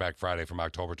Flashback Friday from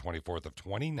October 24th of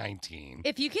 2019.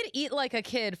 If you could eat like a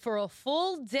kid for a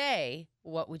full day,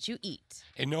 what would you eat?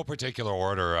 In no particular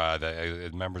order,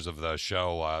 the members of the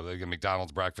show,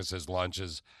 McDonald's breakfasts,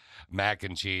 lunches, mac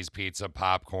and cheese, pizza,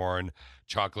 popcorn,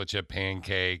 chocolate chip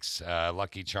pancakes,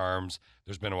 Lucky Charms.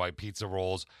 There's been pizza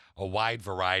rolls, a wide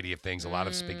variety of things, a lot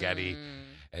of spaghetti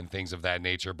and things of that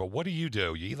nature. But what do? You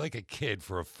eat like a kid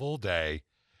for a full day,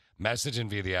 message in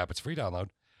via the app. It's free download,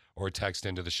 or text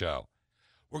into the show.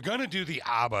 We're going to do the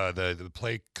ABBA,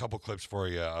 play a couple clips for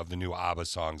you of the new ABBA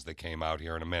songs that came out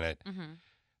here in a minute. Mm-hmm. I'm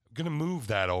going to move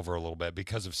that over a little bit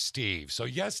because of Steve. So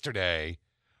yesterday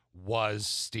was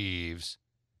Steve's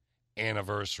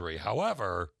anniversary.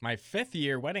 However, my 5th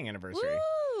year wedding anniversary.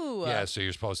 Woo! Yeah, so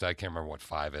you're supposed to, I can't remember what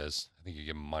 5 is. I think you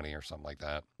give them money or something like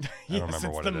that. I Yes, don't remember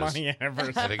it's what the it is. money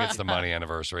anniversary. I think it's the money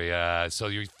anniversary.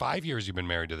 So 5 years you've been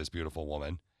married to this beautiful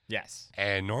woman. Yes.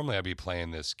 And normally I'd be playing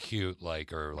this cute,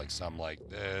 something like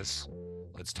this.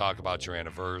 Let's talk about your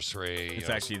anniversary. It's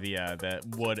actually the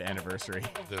wood anniversary.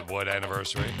 The wood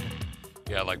anniversary.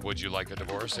 Yeah, would you like a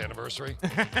divorce anniversary?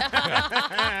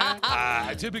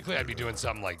 Typically I'd be doing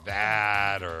something like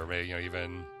that, or maybe,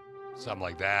 even something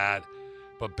like that.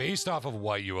 But based off of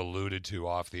what you alluded to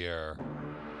off the air,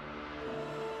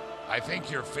 I think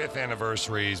your 5th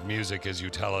anniversary's music, as you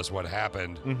tell us what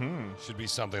happened, should be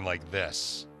something like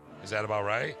this. Is that about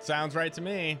right? Sounds right to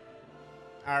me.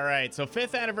 All right, so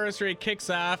 5th anniversary kicks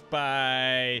off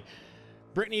by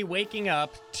Brittany waking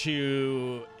up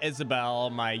to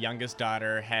Isabel, my youngest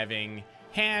daughter, having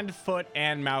hand, foot,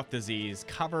 and mouth disease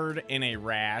covered in a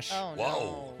rash. Oh, no.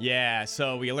 Whoa. Yeah,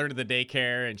 so we alerted the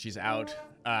daycare, and she's out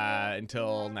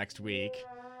until next week.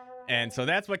 And so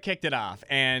that's what kicked it off.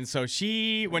 And so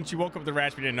when she woke up with the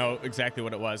rash, we didn't know exactly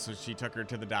what it was, so she took her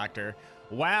to the doctor.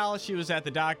 While she was at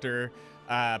the doctor,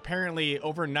 apparently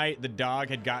overnight the dog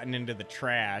had gotten into the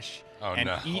trash and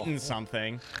eaten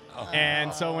something.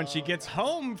 And so when she gets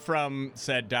home from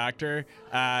said doctor,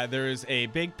 there's a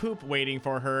big poop waiting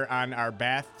for her on our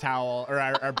bath towel, or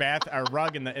our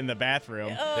rug in the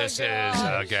bathroom. This is,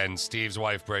 again, Steve's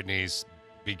wife, Brittany's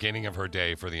beginning of her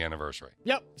day for the anniversary.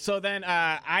 Yep. So then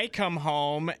I come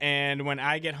home, and when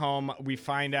I get home, we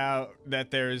find out that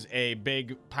there's a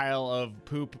big pile of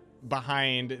poop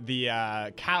behind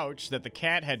the couch that the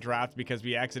cat had dropped because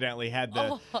we accidentally had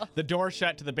the door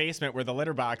shut to the basement where the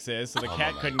litter box is, so the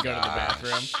cat couldn't go to the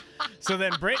bathroom. So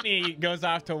then Brittany goes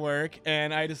off to work,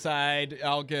 and I decide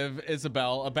I'll give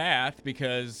Isabel a bath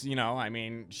because,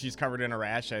 she's covered in a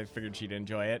rash. I figured she'd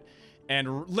enjoy it.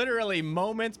 And literally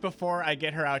moments before I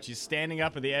get her out, she's standing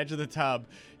up at the edge of the tub.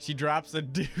 She drops a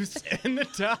deuce in the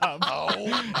tub. Oh,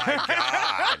 my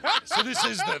God. So this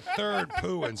is the 3rd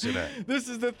poo incident. This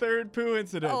is the 3rd poo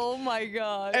incident. Oh, my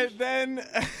God. And then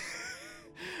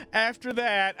after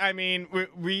that,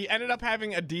 we ended up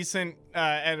having a decent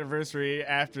anniversary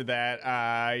after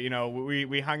that.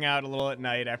 We hung out a little at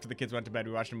night after the kids went to bed.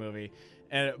 We watched a movie.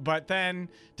 But then,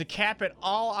 to cap it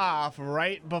all off,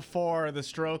 right before the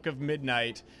stroke of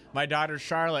midnight, my daughter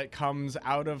Charlotte comes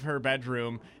out of her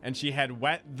bedroom, and she had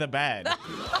wet the bed.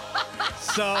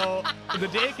 So the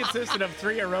day consisted of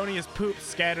 3 erroneous poops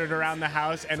scattered around the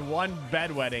house and 1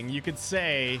 bedwetting. You could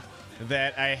say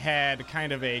that I had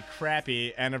kind of a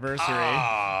crappy anniversary.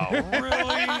 Oh,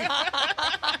 really?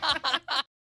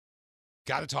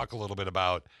 Got to talk a little bit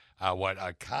about what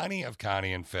Connie of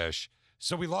Connie and Fish.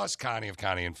 So we lost Connie of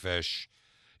Connie and Fish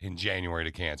in January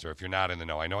to cancer. If you're not in the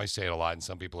know, I know I say it a lot, and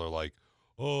some people are like,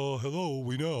 "Oh, hello,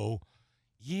 we know."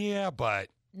 Yeah, but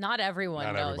not everyone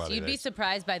not knows. everybody. You'd be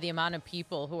surprised by the amount of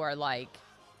people who are like,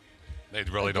 they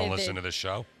really don't listen to the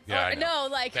show. Yeah, I know.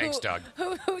 no, like Thanks, who, Doug.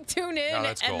 who tune in No,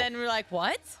 that's cool. and then we're like,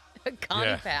 what? Connie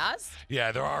Yeah. passed?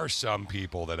 Yeah, there are some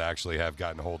people that actually have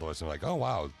gotten a hold of us and like, "Oh,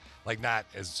 wow." Like not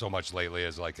as so much lately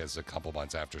as like a couple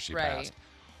months after she Right. passed.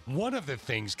 One of the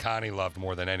things Connie loved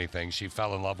more than anything, she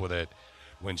fell in love with it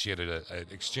when she had an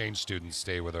exchange student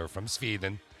stay with her from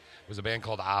Sweden. It was a band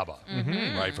called ABBA,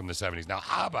 Mhm. right, from the 70s. Now,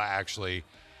 ABBA actually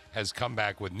has come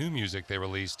back with new music. They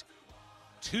released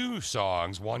 2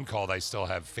 songs, one called I Still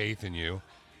Have Faith in You.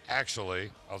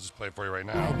 Actually, I'll just play it for you right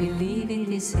now. believe it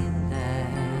is in there.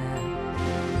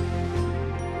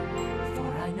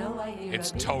 For I know I hear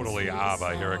It's a big totally sweet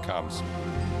ABBA. Here it comes.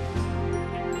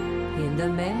 in the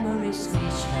memories we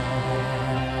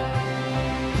share.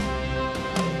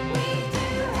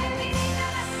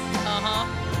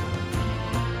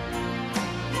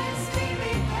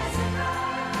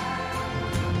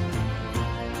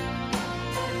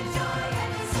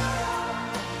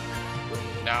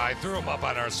 Now, I threw them up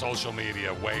on our social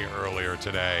media way earlier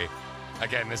today.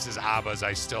 Again, this is ABBA's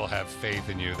I Still Have Faith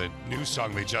in You, the new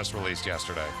song they just released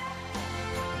yesterday.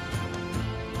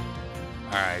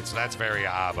 All right, so that's very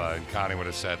ABBA, and Connie would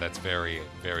have said that's very,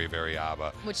 very, very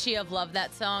ABBA. Would she have loved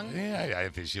that song? Yeah, I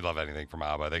think she'd love anything from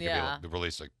ABBA. They could Yeah.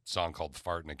 release a song called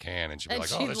Fart in a Can, and she'd be And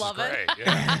like, oh, she'd this love is it. great.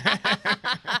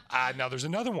 Yeah. Now, there's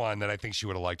another one that I think she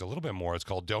would have liked a little bit more. It's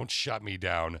called Don't Shut Me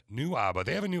Down. New ABBA.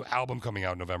 They have a new album coming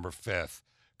out November 5th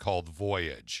called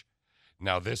Voyage.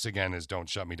 Now, this, again, is Don't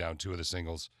Shut Me Down. 2 of the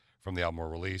singles from the album were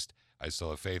released. I Still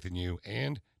Have Faith in You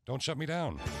and Don't Shut Me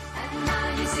Down.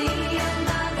 Now you see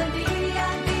another me,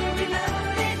 I'll be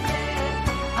reloaded there.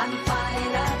 I'm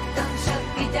fired up, don't shut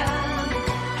me down.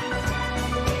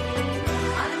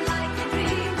 I'm like a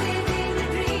dream within a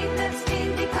dream that's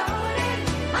been decoded.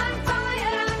 I'm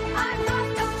fired up, I'm not,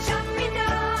 don't shut me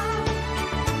down.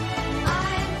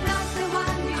 I'm not the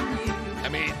one you knew. I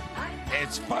mean,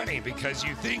 it's funny because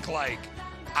you think like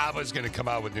ABBA's going to come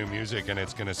out with new music and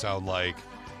it's going to sound like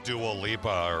Dua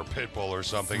Lipa or Pitbull or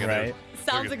something. Right. And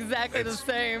Sounds they're- exactly the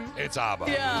same. It's ABBA.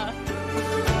 Yeah.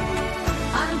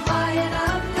 I'm fired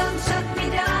up, don't shut me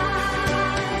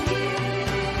down. You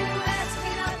ask me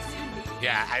not to leave.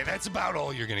 Yeah, that's about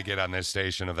all you're going to get on this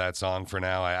station of that song for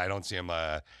now. I don't see him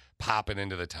popping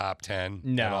into the top 10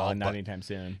 No, at all. not but anytime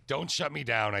soon. Don't Shut Me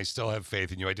Down. I Still Have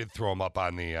Faith in You. I did throw him up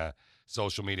on the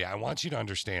social media. I want you to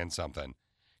understand something.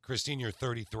 Christine, you're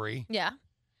 33. Yeah.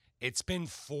 It's been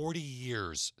 40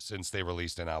 years since they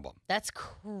released an album. That's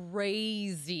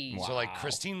crazy. So, like,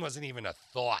 Christine wasn't even a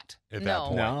thought at that No.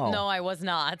 point. No, I was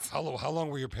not. How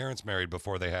long were your parents married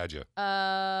before they had you?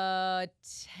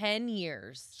 10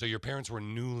 years. So your parents were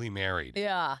newly married.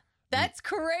 Yeah. That's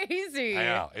crazy. I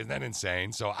know. Isn't that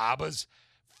insane? So ABBA's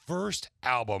first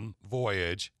album,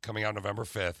 Voyage, coming out November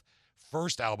 5th,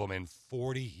 first album in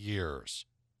 40 years.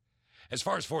 As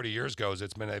far as 40 years goes,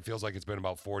 it feels like it's been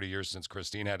about 40 years since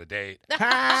Christine had a date. You ain't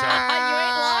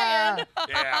lying.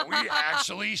 Yeah,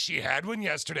 she had one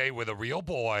yesterday with a real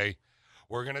boy.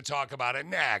 We're going to talk about it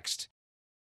next.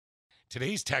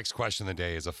 Today's text question of the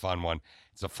day is a fun one.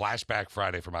 It's a Flashback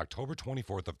Friday from October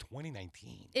 24th of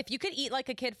 2019. If you could eat like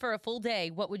a kid for a full day,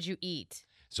 what would you eat?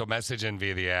 So message in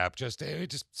via the app, just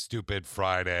stupid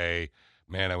Friday.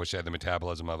 Man, I wish I had the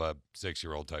metabolism of a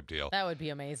 6-year-old type deal. That would be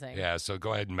amazing. Yeah, so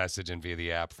go ahead and message in via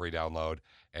the app, free download,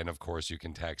 and of course you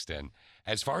can text in.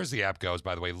 As far as the app goes,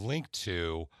 by the way, link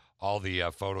to all the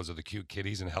photos of the cute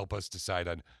kitties and help us decide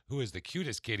on who is the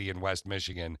cutest kitty in West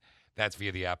Michigan. That's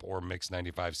via the app or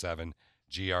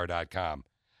mix957gr.com.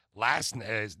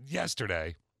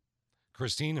 Yesterday,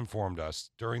 Christine informed us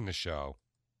during the show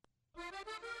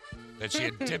that she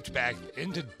had dipped back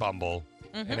into Bumble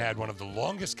and had one of the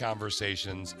longest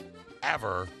conversations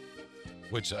ever,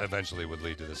 which eventually would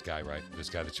lead to this guy, right? This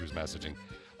guy that she was messaging.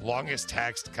 Longest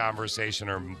text conversation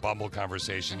or Bumble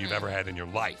conversation you've ever had in your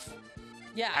life.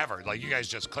 Yeah. Ever. Like, you guys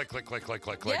just click.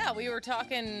 Yeah, we were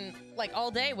talking like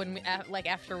all day when we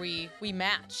after we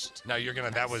matched. Now you're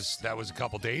gonna. That was a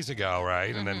couple days ago,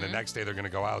 right? And then the next day they're gonna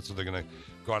go out, so they're gonna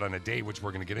go out on a date, which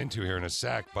we're gonna get into here in a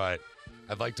sec. But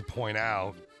I'd like to point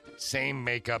out, same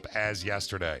makeup as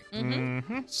yesterday,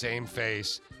 same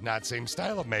face, not same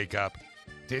style of makeup,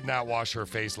 did not wash her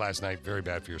face last night. Very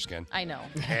bad for your skin. I know.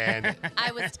 And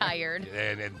I was tired.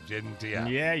 and it didn't. Yeah.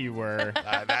 Yeah, you were.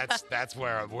 That's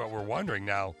where what we're wondering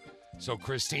now. So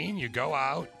Christine, you go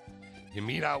out, you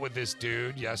meet out with this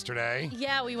dude yesterday.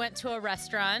 Yeah, we went to a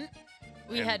restaurant.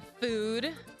 We had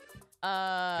food.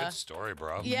 Good story,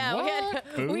 bro. Yeah,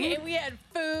 What? we had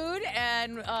food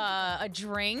and a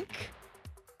drink.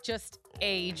 Just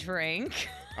a drink.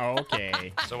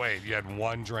 Okay. So wait, you had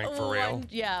one drink for real?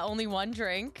 Yeah, only one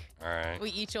drink. All right. We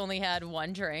each only had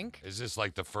one drink. Is this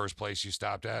like the first place you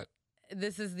stopped at?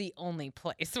 This is the only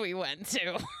place we went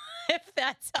to. If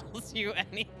that tells you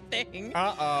anything.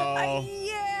 Uh-oh.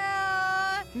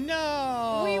 Yeah.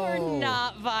 No. We were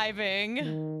not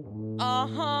vibing.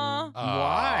 Uh-huh.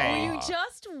 Why? We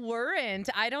just weren't.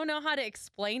 I don't know how to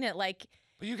explain it. Like,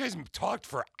 But you guys talked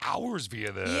for hours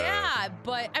via the. yeah,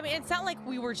 but I mean, it's not like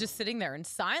we were just sitting there in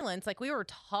silence. Like, we were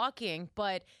talking,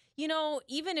 but, you know,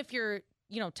 even if you're,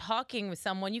 talking with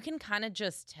someone, you can kind of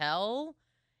just tell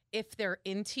if they're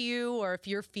into you or if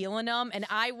you're feeling them. And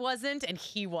I wasn't, and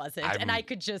he wasn't. And I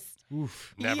could just.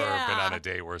 Never been on a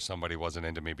date where somebody wasn't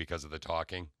into me because of the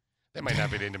talking. They might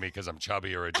not be into me because I'm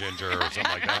chubby or a ginger or something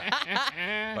like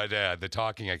that. But the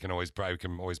talking, I can always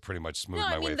pretty much smooth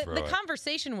my way through the it.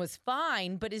 conversation was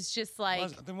fine, but it's just like.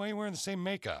 Well, then why are you wearing the same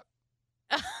makeup?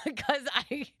 Because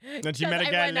Then you met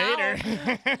a guy later.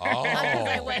 Because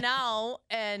I went out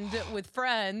and with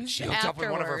friends. She hooked up with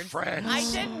one of her friends. I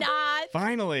did not.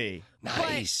 Finally.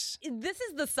 Nice. But this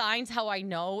is the signs how I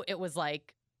know it was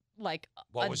like.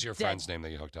 What was your friend's name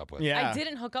that you hooked up with? I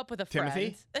didn't hook up with a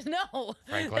Timothy? friend. No,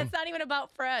 Franklin? that's not even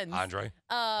about friends. Andre?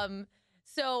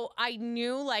 So I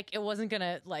knew it wasn't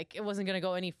gonna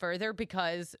go any further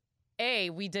because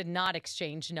we did not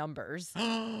exchange numbers.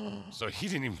 So he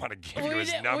didn't even want to give you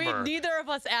his number. Neither of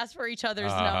us asked for each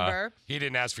other's number. He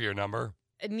didn't ask for your number?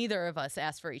 Neither of us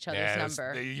asked for each other's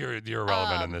number. You're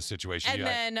irrelevant in this situation.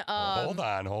 And then hold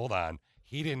on.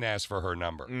 He didn't ask for her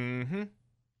number. Mm-hmm.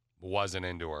 Wasn't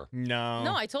into her. No.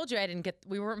 No, I told you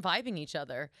we weren't vibing each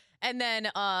other. And then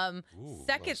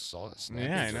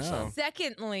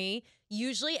secondly,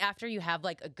 usually after you have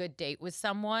a good date with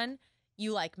someone,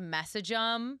 you message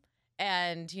them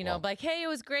and like, hey, it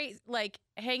was great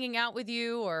hanging out with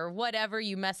you or whatever.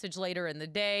 You message later in the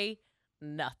day.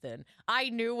 Nothing. I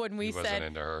knew when we said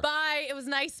into her. Bye, it was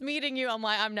nice meeting you. I'm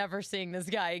like, I'm never seeing this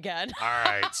guy again. All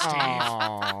right,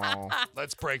 Steve.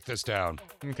 Let's break this down.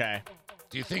 Okay.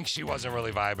 Do you think she wasn't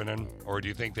really vibing in, or do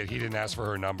you think that he didn't ask for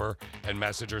her number and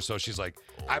message her, so she's like,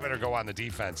 I better go on the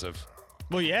defensive?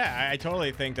 Well, yeah, I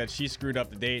totally think that she screwed up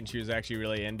the date and she was actually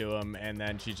really into him, and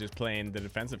then she's just playing the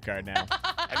defensive card now.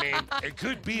 I mean, it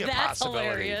could be a That's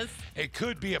possibility. hilarious. It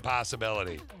could be a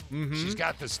possibility. Mm-hmm. She's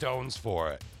got the stones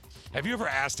for it. Have you ever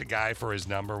asked a guy for his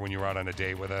number when you were out on a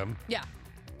date with him? Yeah.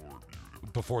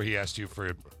 Before he asked you for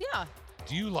it? Yeah.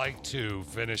 Do you like to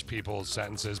finish people's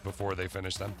sentences before they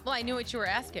finish them? Well, I knew what you were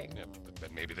asking. Yeah,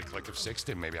 but maybe the click of 6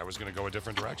 did. Maybe I was going to go a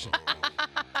different direction.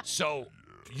 So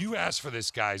you asked for this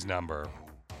guy's number.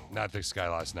 Not this guy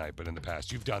last night, but in the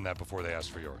past. You've done that before they asked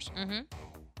for yours.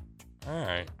 Mm-hmm. All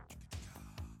right.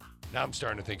 Now I'm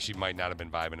starting to think she might not have been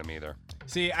vibing him either.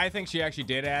 See, I think she actually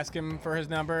did ask him for his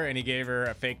number, and he gave her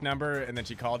a fake number, and then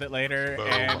she called it later,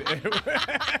 and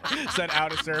it said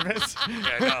out of service.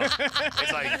 Yeah, no.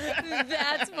 It's like...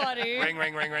 That's funny. Ring,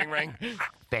 ring, ring, ring, ring.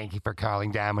 Thank you for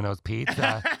calling Domino's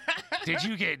Pizza. Did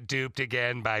you get duped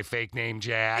again by fake name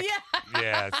Jack? Yeah.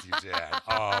 Yes, you did.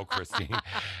 Oh, Christine.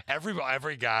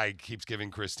 Every guy keeps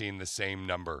giving Christine the same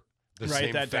number. The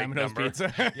same that fake Domino's number.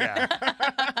 Pizza. Yeah.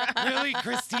 Really,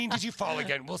 Christine? Did you fall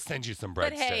again? We'll send you some breadsticks.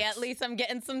 But hey, at least I'm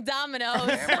getting some Domino's.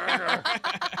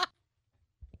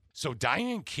 So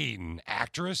Diane Keaton,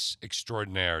 actress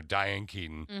extraordinaire, Diane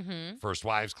Keaton, Mm-hmm. First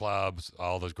Wives Club,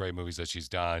 all those great movies that she's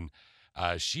done.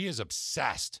 She is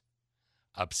obsessed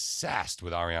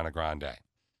with Ariana Grande.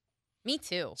 Me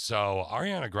too. So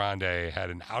Ariana Grande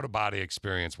had an out-of-body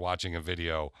experience watching a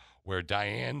video where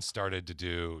Diane started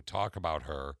to talk about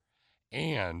her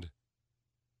and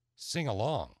sing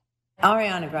along.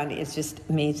 Ariana Grande is just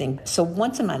amazing. So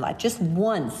once in my life, just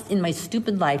once in my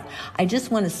stupid life, I just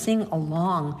want to sing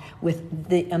along with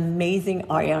the amazing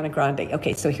Ariana Grande.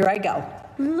 Okay, so here I go.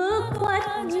 Look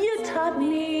what you taught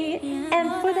me, and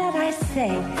for that I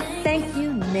say, thank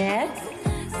you, next.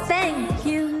 Thank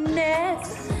you,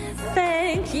 next.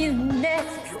 Thank you,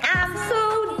 next. I'm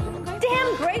so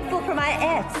damn grateful for my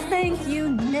ex. Thank you,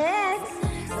 next.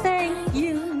 Thank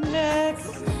you, next.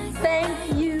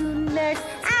 Thank you, next.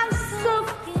 I'm so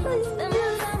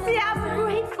I'm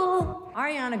grateful.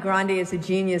 Ariana Grande is a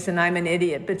genius and I'm an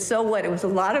idiot, but so what? It was a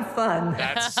lot of fun.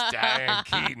 That's Diane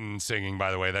Keaton singing,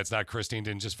 by the way. That's not Christine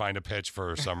didn't just find a pitch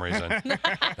for some reason.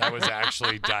 That was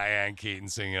actually Diane Keaton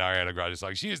singing Ariana Grande's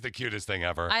song. She is the cutest thing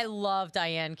ever. I love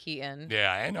Diane Keaton.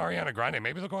 Yeah, and Ariana Grande.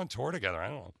 Maybe they'll go on tour together. I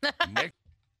don't know. Nick,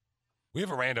 we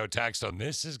have a rando text on.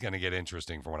 This is going to get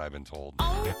interesting from what I've been told.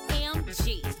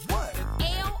 OMG. What?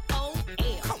 LOL.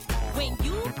 When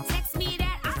you text me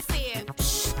that, I said,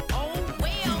 shh, oh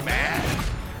well. Man.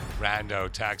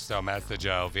 Rando texto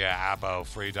messaggio via Apple.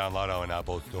 Free downloado and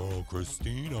Apple Store.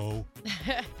 Christino.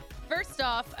 First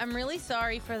off, I'm really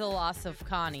sorry for the loss of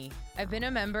Connie. I've been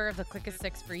a member of the Click of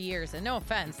Six for years, and no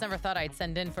offense, never thought I'd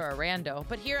send in for a rando,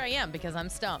 but here I am because I'm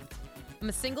stumped. I'm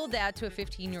a single dad to a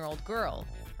 15-year-old girl.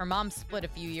 Her mom split a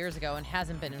few years ago and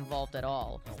hasn't been involved at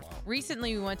all. Oh, wow.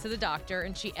 Recently, we went to the doctor,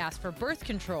 and she asked for birth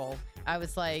control. I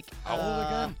was like, How old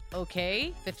again?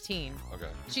 Okay, 15. Okay.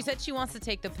 She said she wants to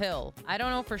take the pill. I don't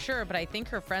know for sure, but I think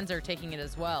her friends are taking it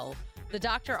as well. The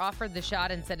doctor offered the shot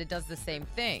and said it does the same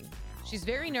thing. She's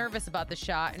very nervous about the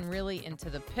shot and really into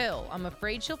the pill. I'm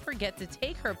afraid she'll forget to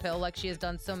take her pill like she has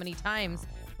done so many times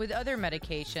with other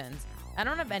medications. I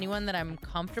don't have anyone that I'm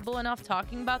comfortable enough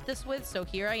talking about this with, so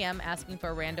here I am asking for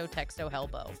a rando texto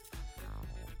helbo.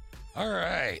 All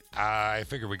right. I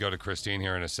figure we go to Christine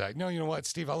here in a sec. No, you know what,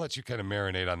 Steve? I'll let you kind of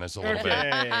marinate on this a little bit.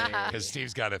 Because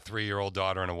Steve's got a 3-year-old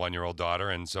daughter and a 1-year-old daughter.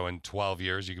 And so in 12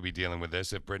 years, you could be dealing with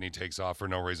this if Brittany takes off for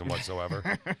no reason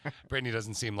whatsoever. Brittany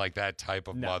doesn't seem like that type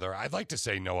of mother. I'd like to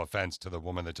say no offense to the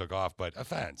woman that took off, but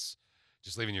offense.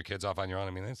 Just leaving your kids off on your own.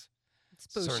 I mean, it's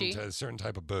booshy. certain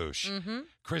type of boosh. Mm-hmm.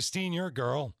 Christine, you're a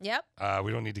girl. Yep.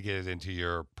 We don't need to get into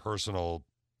your personal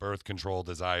birth control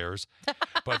desires.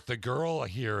 But the girl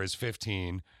here is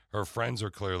 15. Her friends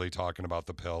are clearly talking about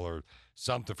the pill or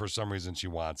something. For some reason, she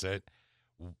wants it.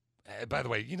 By the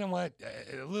way, you know what?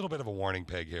 A little bit of a warning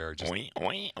pig here. Just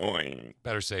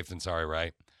better safe than sorry,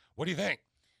 right? What do you think?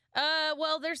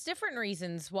 Well, there's different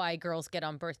reasons why girls get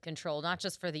on birth control, not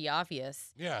just for the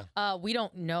obvious. Yeah. We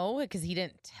don't know because he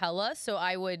didn't tell us, so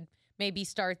I would maybe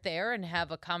start there and have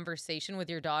a conversation with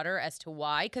your daughter as to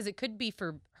why, because it could be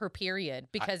for her period.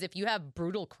 Because if you have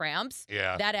brutal cramps,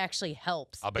 that actually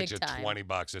helps. I'll bet big you time.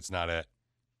 $20 it's not it.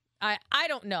 I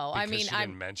don't know. Because I mean, she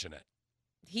didn't mention it.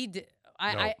 He did.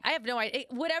 I have no idea.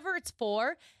 Whatever it's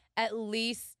for, at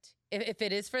least if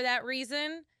it is for that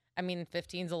reason. I mean,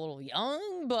 15's a little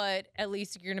young, but at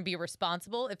least you're going to be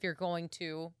responsible if you're going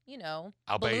to, I'll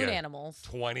bet balloon you animals.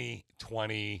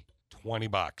 $20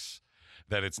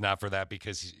 that it's not for that,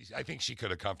 because I think she could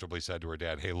have comfortably said to her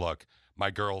dad, hey, look,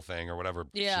 my girl thing or whatever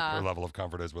her level of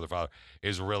comfort is with her father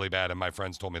is really bad, and my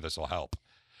friends told me this will help.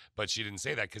 But she didn't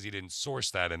say that because he didn't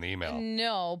source that in the email.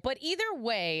 No, but either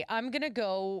way, I'm going to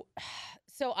go.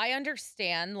 So I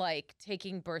understand, like,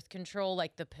 taking birth control,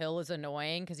 like the pill is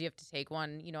annoying because you have to take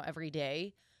one, every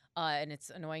day, and it's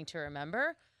annoying to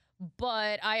remember.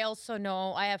 But I also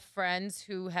know I have friends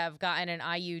who have gotten an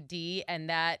IUD and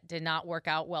that did not work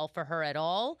out well for her at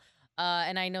all.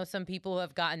 And I know some people who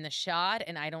have gotten the shot,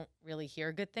 and I don't really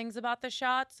hear good things about the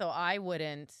shot. So I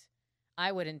wouldn't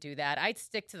do that. I'd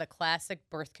stick to the classic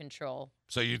birth control.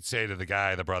 So you'd say to the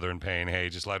guy, the brother in pain, hey,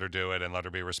 just let her do it and let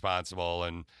her be responsible.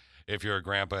 And if you're a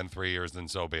grandpa in 3 years, then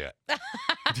so be it.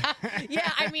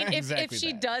 Yeah, I mean, Exactly if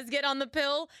she that. does get on the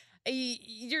pill,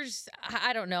 you're just,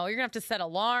 I don't know. You're going to have to set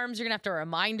alarms. You're going to have to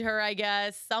remind her, I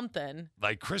guess, something.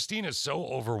 Like, Christine is so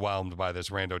overwhelmed by this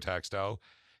rando texto.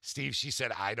 Steve, she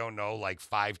said, I don't know, like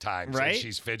 5 times. Right? And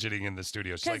she's fidgeting in the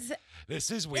studio. She's like,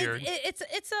 this is weird. It's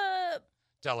a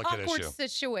Delicate awkward issue.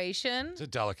 situation. It's a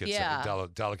delicate, Yeah.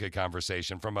 delicate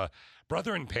conversation from a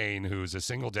brother in pain who's a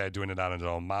single dad doing it on his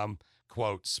own. Mom,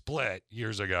 quote, split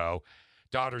years ago.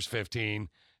 Daughter's 15.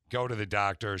 Go to the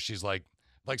doctor. She's like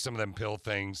some of them pill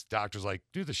things. Doctor's like,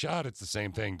 do the shot. It's the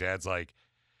same thing. Dad's like,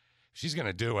 she's going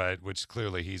to do it, which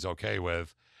clearly he's okay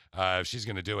with. If she's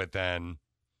going to do it, then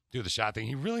do the shot thing.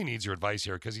 He really needs your advice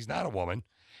here because he's not a woman.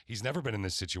 He's never been in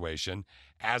this situation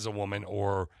as a woman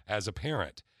or as a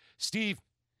parent. Steve,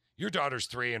 your daughter's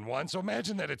 3 and 1, so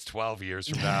imagine that it's 12 years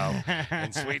from now,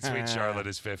 and sweet Charlotte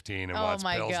is 15 and Oh wants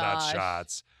my pills, not gosh.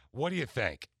 shots. What do you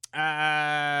think?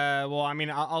 Well, I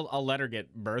mean, I'll let her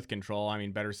get birth control. I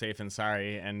mean, better safe than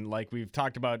sorry. And like we've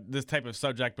talked about this type of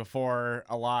subject before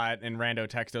a lot in rando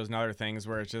textos and other things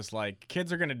where it's just like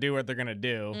kids are going to do what they're going to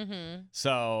do. Mm-hmm.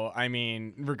 So, I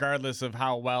mean, regardless of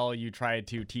how well you try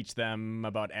to teach them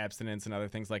about abstinence and other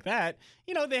things like that,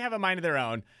 they have a mind of their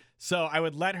own. So I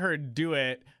would let her do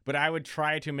it, but I would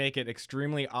try to make it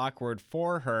extremely awkward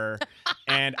for her.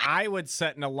 And I would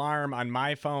set an alarm on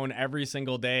my phone every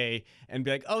single day and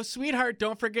be like, oh, sweetheart,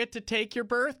 don't forget to take your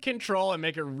birth control, and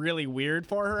make it really weird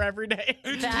for her every day.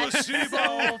 It's That's placebo.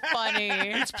 so funny.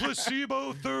 It's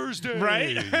placebo Thursday.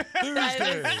 Right?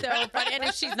 Thursday. That is so funny. And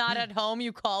if she's not at home,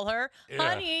 you call her, Yeah.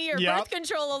 honey, your Yep. birth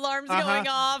control alarm's Uh-huh. going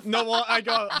off. No, well, I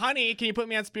go, honey, can you put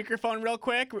me on speakerphone real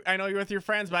quick? I know you're with your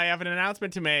friends, but I have an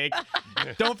announcement to make.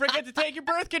 Don't forget to take your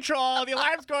birth control. The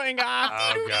alarm's going off.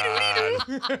 Oh,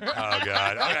 God. Oh,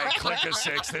 God. All right, click a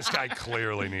 6. This guy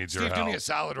clearly needs your Steve, help. do Do me a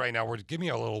solid right now. Give me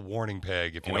a little warning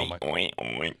pig, if you don't mind.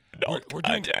 We're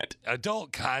doing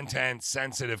adult content,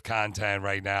 sensitive content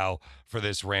right now for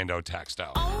this rando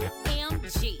texto.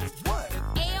 OMG. What?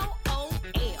 LOL.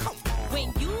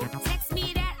 When you text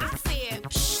me that, I said,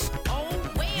 psh,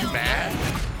 oh well. You mad?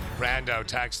 Rando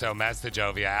texto, message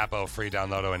via Apple, free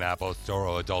downloado in Apple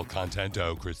Store, adult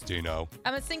contento, Christino.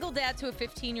 I'm a single dad to a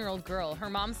 15-year-old girl.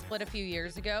 Her mom split a few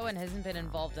years ago and hasn't been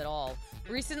involved at all.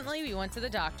 Recently, we went to the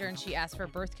doctor and she asked for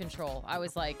birth control. I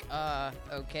was like,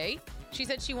 okay. She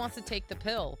said she wants to take the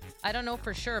pill. I don't know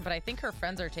for sure, but I think her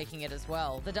friends are taking it as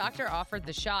well. The doctor offered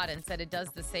the shot and said it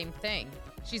does the same thing.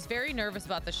 She's very nervous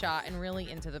about the shot and really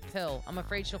into the pill. I'm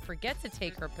afraid she'll forget to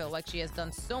take her pill like she has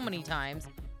done so many times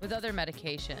with other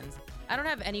medications. I don't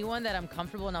have anyone that I'm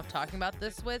comfortable enough talking about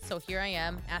this with, so here I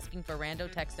am asking for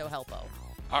rando texto helpo.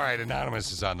 All right,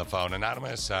 Anonymous is on the phone.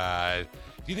 Anonymous, do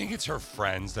you think it's her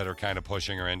friends that are kind of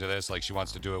pushing her into this? Like she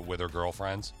wants to do it with her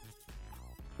girlfriends?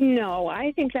 No,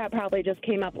 I think that probably just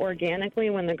came up organically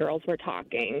when the girls were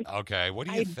talking. Okay, what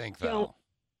do you think, though?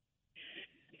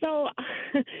 So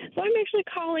I'm actually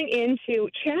calling in to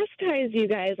chastise you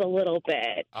guys a little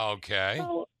bit. Okay.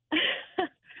 So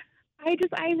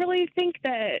I really think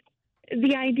that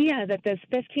the idea that this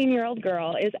 15-year-old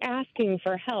girl is asking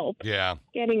for help Yeah.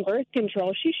 getting birth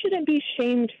control, she shouldn't be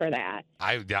shamed for that.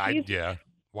 Yeah.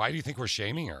 Why do you think we're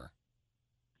shaming her?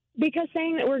 Because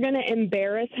saying that we're going to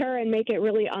embarrass her and make it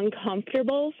really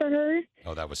uncomfortable for her.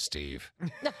 Oh, that was Steve.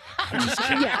 Yes,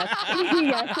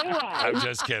 yes, it was. I'm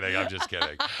just kidding.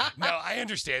 No, I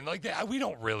understand. Like we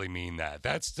don't really mean that.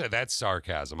 That's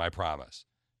sarcasm. I promise.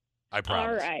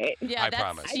 All right. Yeah, I that's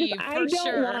promise. Steve, I for don't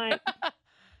sure. want.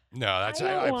 No, that's I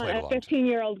don't I want played a along.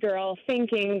 15-year-old girl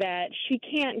thinking that she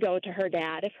can't go to her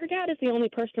dad. If her dad is the only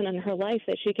person in her life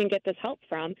that she can get this help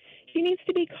from, she needs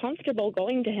to be comfortable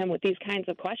going to him with these kinds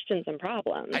of questions and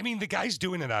problems. I mean, the guy's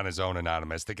doing it on his own,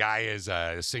 Anonymous. The guy is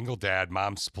a single dad.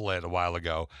 Mom split a while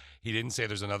ago. He didn't say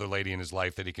there's another lady in his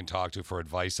life that he can talk to for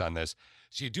advice on this.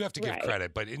 So you do have to give Right.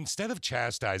 credit. But instead of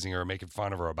chastising her or making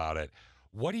fun of her about it,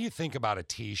 what do you think about a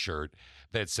T-shirt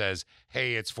that says,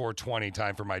 hey, it's 4:20,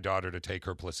 time for my daughter to take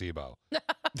her placebo?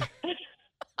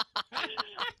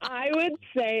 I would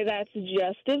say that's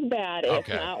just as bad, if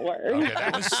not worse. Okay,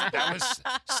 that was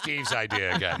Steve's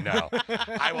idea again. No,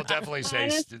 I will definitely say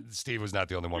Steve was not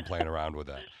the only one playing around with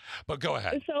that. But go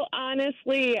ahead. So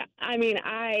honestly, I mean,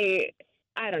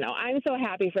 I don't know. I'm so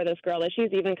happy for this girl that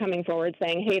she's even coming forward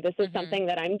saying, hey, this is something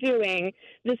that I'm doing.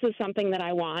 This is something that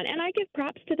I want. And I give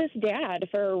props to this dad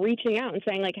for reaching out and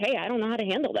saying, like, hey, I don't know how to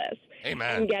handle this.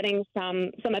 Amen. And getting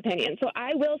some opinion. So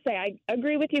I will say I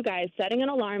agree with you guys. Setting an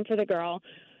alarm for the girl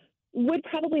would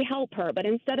probably help her. But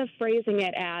instead of phrasing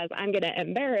it as I'm going to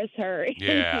embarrass her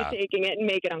Yeah. into taking it and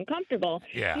make it uncomfortable,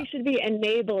 Yeah. you should be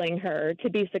enabling her to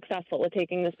be successful with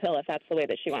taking this pill if that's the way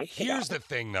that she wants to go. Here's the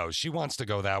thing, though. She wants to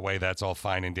go that way. That's all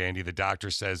fine and dandy. The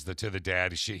doctor says that to the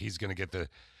dad, she's going to get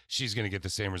the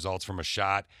same results from a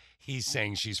shot. He's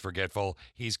saying she's forgetful.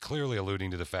 He's clearly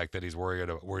alluding to the fact that he's worried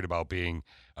about being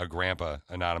a grandpa,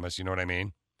 Anonymous. You know what I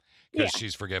mean? Because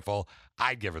she's forgetful.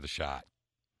 I'd give her the shot.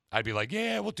 I'd be like,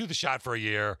 yeah, we'll do the shot for a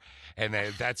year. And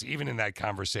that's even in that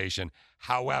conversation.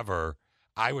 However,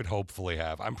 I would hopefully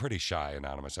have, I'm pretty shy,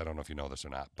 Anonymous. I don't know if you know this or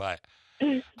not, but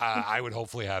I would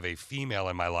hopefully have a female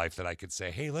in my life that I could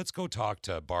say, hey, let's go talk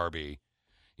to Barbie,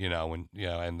 and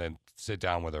then sit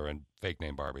down with her and fake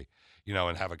name Barbie,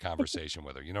 and have a conversation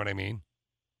with her. You know what I mean?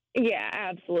 Yeah,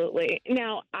 absolutely.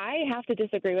 Now, I have to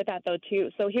disagree with that, though, too.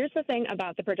 So here's the thing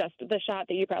about the shot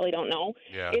that you probably don't know.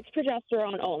 Yeah. It's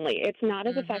progesterone only. It's not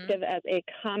as effective as a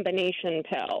combination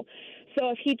pill. So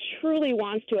if he truly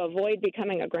wants to avoid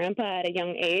becoming a grandpa at a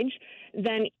young age,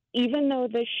 then even though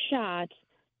the shot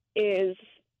is,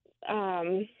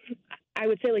 I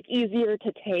would say, like, easier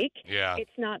to take, it's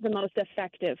not the most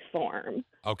effective form.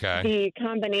 Okay. The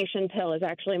combination pill is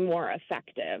actually more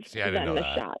effective See, I didn't than know the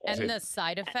that. shot. And the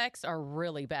side effects are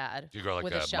really bad. Do you grow like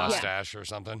with a shot. mustache or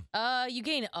something? You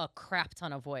gain a crap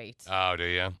ton of weight. Oh, do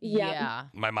you? Yeah.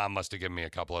 My mom must have given me a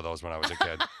couple of those when I was a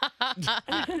kid.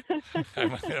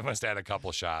 I must add a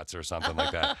couple shots or something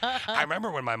like that. I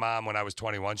remember when my mom, when I was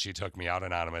 21, she took me out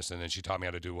anonymous, and then she taught me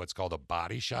how to do what's called a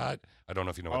body shot. I don't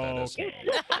know if you know what that is.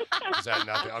 Is that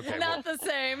nothing? Okay. Not the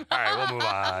same. All right, we'll move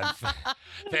on.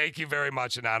 Thank you very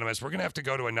much, Anonymous. We're going to have to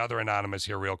go to another Anonymous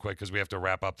here real quick because we have to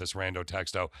wrap up this rando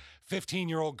texto.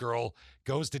 15-year-old girl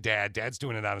goes to dad. Dad's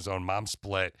doing it on his own. Mom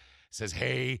split. Says,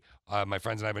 hey, my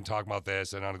friends and I have been talking about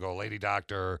this. And I'm going to go, lady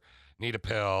doctor, need a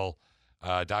pill.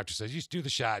 Doctor says, you should do the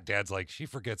shot. Dad's like, she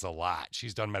forgets a lot.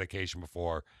 She's done medication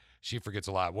before. She forgets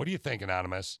a lot. What do you think,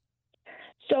 Anonymous?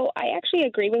 So I actually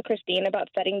agree with Christine about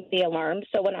setting the alarm.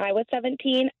 So when I was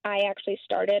 17, I actually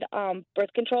started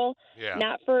birth control,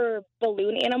 not for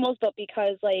balloon animals, but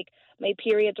because like my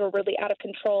periods were really out of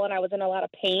control and I was in a lot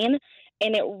of pain,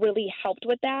 and it really helped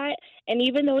with that. And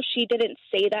even though she didn't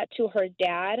say that to her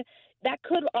dad, that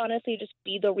could honestly just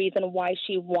be the reason why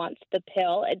she wants the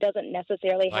pill. It doesn't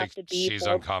necessarily have to be she's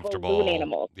for uncomfortable. balloon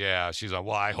animals. Yeah, she's on.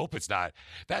 Well, I hope it's not.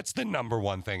 That's the number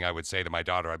one thing I would say to my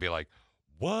daughter. I'd be like,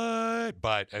 what?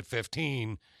 But at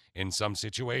 15, in some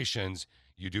situations,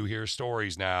 you do hear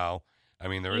stories now. I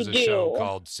mean, there is a show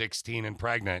called 16 and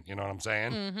Pregnant. You know what I'm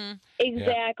saying? Mm-hmm.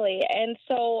 Exactly. Yeah. And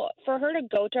so for her to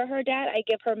go to her dad, I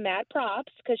give her mad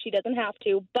props because she doesn't have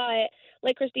to. But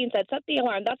like Christine said, set the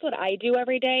alarm. That's what I do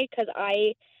every day because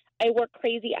I work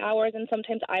crazy hours and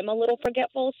sometimes I'm a little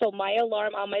forgetful. So my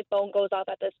alarm on my phone goes off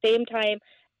at the same time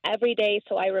every day.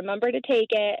 So I remember to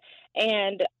take it.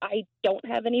 And I don't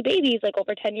have any babies like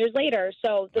over 10 years later.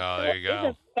 So the pill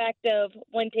is effective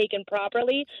when taken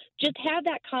properly. Just have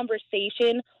that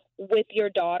conversation with your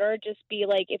daughter. Just be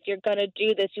like, if you're going to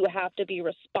do this, you have to be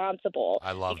responsible.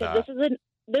 I love because that.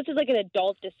 This is like an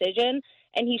adult decision,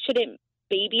 and he shouldn't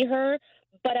baby her.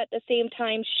 But at the same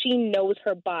time, she knows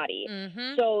her body.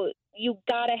 Mm-hmm. So you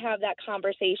got to have that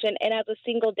conversation. And as a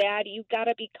single dad, you got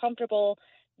to be comfortable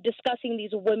discussing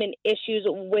these women issues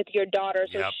with your daughter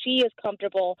so she is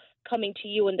comfortable coming to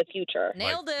you in the future.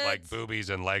 Nailed it. Like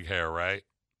boobies and leg hair, right?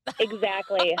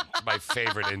 Exactly. It's my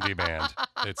favorite indie band.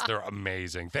 They're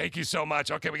amazing. Thank you so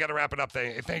much. Okay, we got to wrap it up.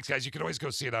 Thanks, guys. You can always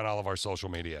go see it on all of our social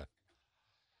media.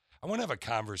 I want to have a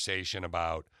conversation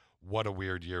about what a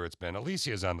weird year it's been.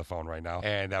 Alicia's on the phone right now,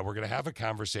 and we're going to have a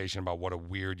conversation about what a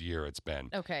weird year it's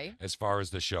been. Okay. As far as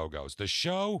the show goes. The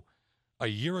show a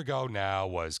year ago now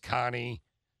was Connie,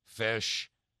 Fish,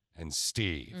 and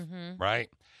Steve, right?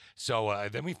 So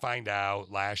then we find out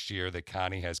last year that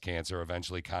Connie has cancer.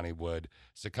 Eventually, Connie would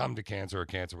succumb to cancer, or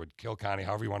cancer would kill Connie,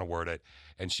 however you want to word it,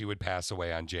 and she would pass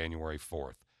away on January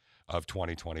 4th of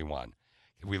 2021.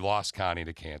 We lost Connie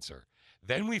to cancer.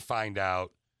 Then we find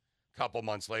out a couple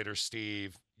months later,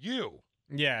 Steve, you.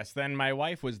 Yes, then my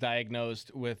wife was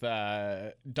diagnosed with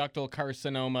ductal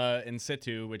carcinoma in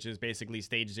situ, which is basically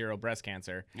stage 0 breast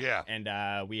cancer. Yeah.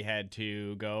 And we had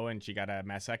to go, and she got a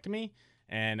mastectomy.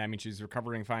 And, I mean, she's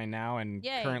recovering fine now and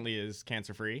Yay. currently is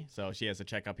cancer-free. So she has a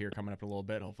checkup here coming up in a little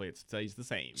bit. Hopefully it stays the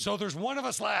same. So there's one of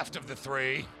us left of the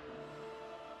three.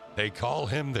 They call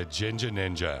him the Ginger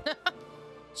Ninja.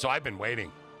 So I've been waiting.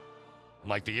 I'm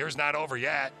like, the year's not over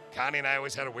yet. Connie and I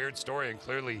always had a weird story, and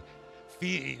clearly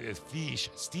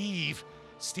Steve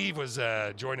was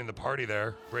joining the party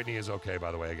there. Brittany is okay,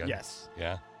 by the way, again. Yes.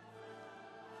 Yeah.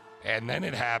 And then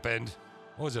it happened.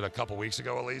 What was it, a couple weeks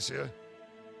ago, Alicia?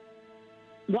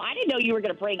 Well, I didn't know you were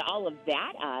going to bring all of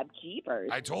that up. Jeepers.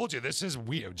 I told you, this is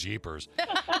weird. Jeepers.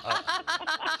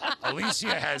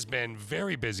 Alicia has been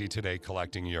very busy today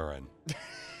collecting urine.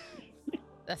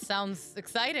 That sounds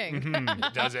exciting.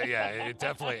 Does it? Yeah, it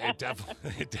definitely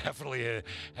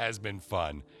has been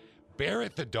fun.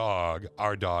 Barrett the dog,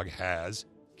 our dog, has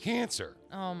cancer.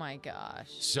 Oh my gosh.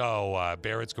 So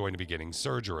Barrett's going to be getting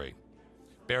surgery.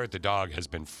 Barrett the dog has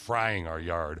been frying our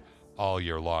yard all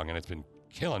year long, and it's been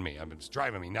killing me. It's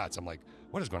driving me nuts. I'm like,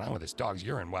 what is going on with this dog's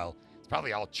urine? Well, it's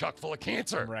probably all chock full of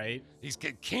cancer. Right.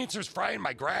 Cancer's frying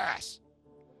my grass.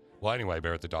 Well, anyway,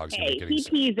 Barrett the dog's going to be Hey, getting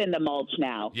he pees in the mulch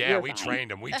now. Yeah, You're we fine.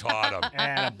 trained him. We taught him.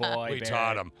 Attaboy, We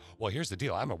taught him. Well, here's the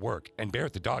deal. I'm at work, and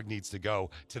Barrett the dog needs to go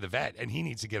to the vet, and he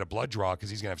needs to get a blood draw because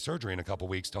he's going to have surgery in a couple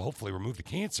weeks to hopefully remove the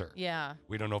cancer. Yeah.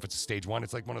 We don't know if it's a stage 1.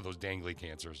 It's like one of those dangly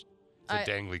cancers. It's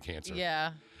a dangly cancer.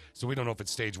 Yeah. So we don't know if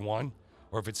it's stage 1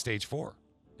 or if it's stage 4.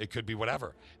 It could be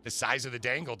whatever. The size of the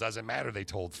dangle doesn't matter, they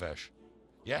told Fish.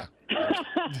 Yeah.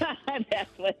 That's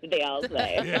what they all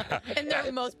say. Yeah. In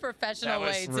their most professional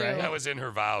way, too. That was in her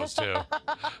vows, too.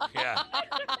 Yeah.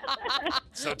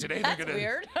 So today That's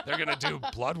weird. they're gonna do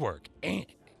blood work, and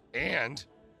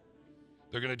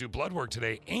they're gonna do blood work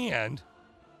today, and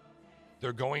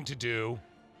they're going to do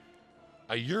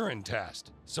a urine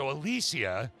test. So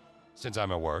Alicia, since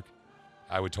I'm at work,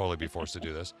 I would totally be forced to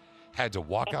do this, had to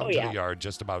walk out Oh, into yeah. the yard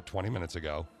just about 20 minutes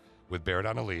ago with Barrett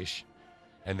on a leash,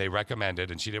 and they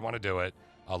recommended, and she didn't want to do it,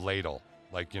 a ladle,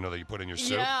 like, that you put in your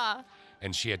soup. Yeah.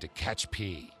 And she had to catch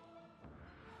pee.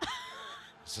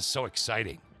 This is so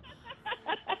exciting.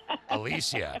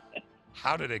 Alicia,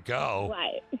 how did it go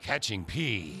What? catching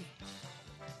pee?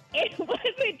 It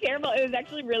wasn't terrible. It was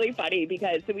actually really funny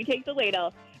because so we take the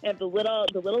ladle and have the little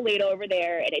ladle over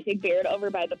there, and I take Barrett over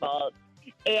by the bulb,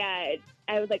 and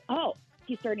I was like, oh,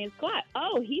 he's starting to squat.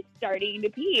 Oh, he's starting to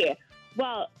pee.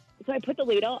 Well, so I put the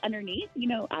ladle underneath,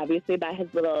 obviously by his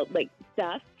little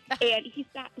stuff, and he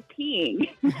stopped peeing.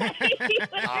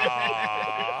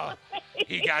 Aw,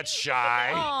 he got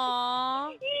shy.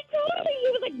 Aww. He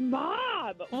was like,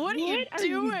 Mom, what are you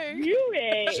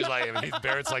doing? She's like,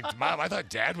 Barrett's like, Mom, I thought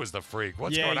Dad was the freak.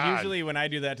 What's going on? Usually when I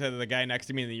do that to the guy next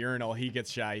to me in the urinal, he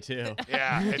gets shy too.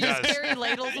 Yeah, it You does. just carry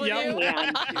ladles with you?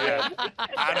 Yeah.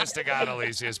 Honest to God,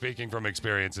 Alicia, speaking from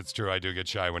experience, it's true. I do get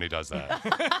shy when he does that.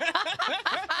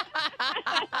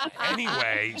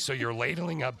 Anyway, so you're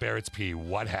ladling up Barrett's pee.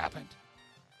 What happened?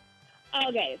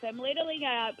 Okay, so I'm ladling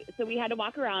up. So we had to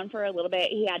walk around for a little bit.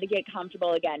 He had to get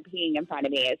comfortable again peeing in front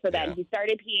of me. So then he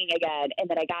started peeing again, and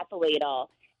then I got the ladle,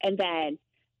 and then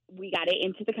we got it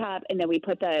into the cup, and then we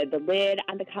put the lid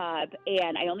on the cup,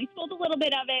 and I only spilled a little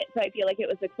bit of it, so I feel like it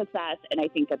was a success, and I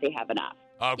think that they have enough.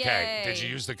 Okay. Yay. Did you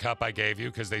use the cup I gave you?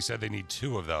 Because they said they need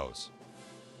 2 of those.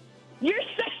 You're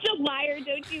such a liar,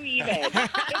 don't you even?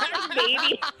 It's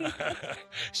maybe,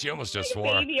 She almost just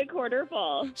swore. maybe a quarter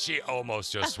full. She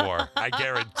almost just swore. I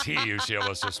guarantee you she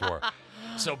almost just swore.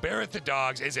 So Barrett the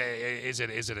dog's, is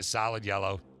it a solid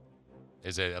yellow?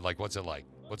 Is it like, what's it like?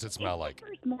 What's it smell like?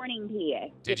 First morning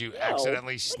pee. Did you Ew.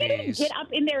 accidentally I didn't sneeze? get up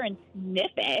in there and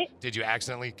sniff it. Did you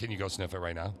accidentally, can you go sniff it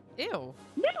right now? Ew.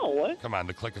 No. Come on,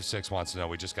 the Click of 6 wants to know.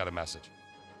 We just got a message.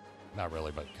 Not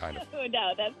really, but kind of. Oh,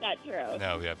 no, that's not true.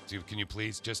 No, yeah. Can you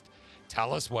please just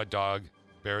tell us what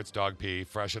Barrett's dog pee,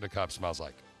 fresh in a cup, smells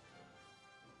like?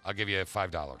 I'll give you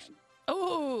 $5.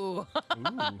 Ooh.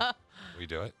 Will you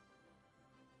do it?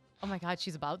 Oh my God,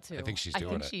 she's about to. I think she's I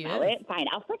doing think it. she Smell is. it? Fine,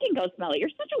 I'll freaking go smell it. You're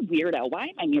such a weirdo. Why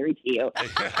am I married to you?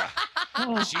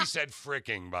 She said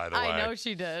fricking, by the way. I know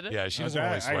she did. Yeah, she Okay, doesn't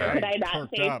really swear. Did I not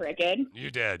say frickin'?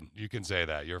 You did. You can say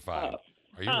that. You're fine.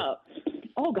 Are you?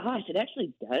 Oh, gosh, it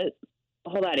actually does.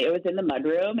 Hold on, it was in the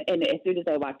mudroom, and as soon as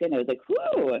I walked in, I was like,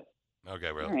 whew.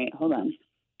 Okay, really? All right, hold on.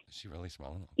 Is she really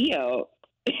smelling it? Ew.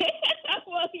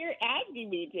 Well, you're asking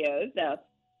me to, so.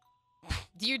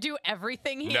 Do you do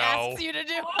everything he No. asks you to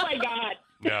do? Oh, my God.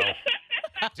 No.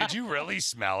 Did you really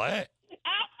smell it?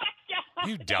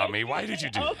 You dummy. Why did you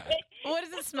do that? What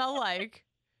does it smell like?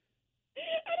 I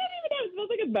don't even know. It smells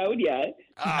like ammonia.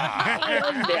 Ah.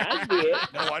 Oh, nasty.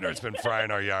 No wonder it's been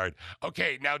frying our yard.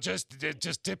 Okay, now just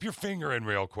dip your finger in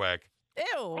real quick. Ew.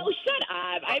 Oh, shut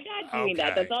up. I'm not doing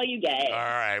that. Okay. That's all you get. All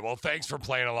right. Well, thanks for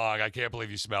playing along. I can't believe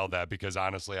you smelled that because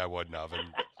honestly, I wouldn't have. And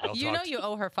I'll You talk know you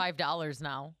owe her $5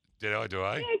 now. Do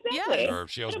I? Yeah, exactly. Or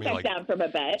she owes I'll me back like down from a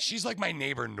bet. she's like my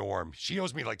neighbor Norm. She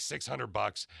owes me like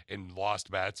 $600 in lost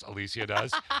bets. Alicia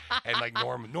does, and like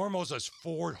Norm owes us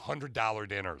 $400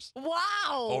 dinners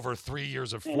Wow. over 3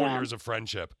 years of 4 Yeah. years of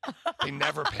friendship. They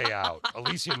never pay out.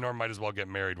 Alicia and Norm might as well get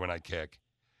married when I kick.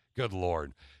 Good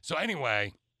Lord. So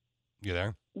anyway, you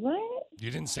there? What? You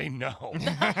didn't say no.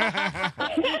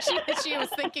 she was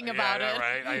thinking about Yeah,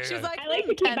 it. right. She was like, I like to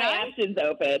keep can my I? options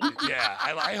open. Yeah,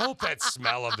 I hope that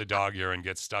smell of the dog urine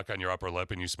gets stuck on your upper lip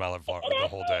and you smell it for the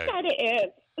whole day. Kind of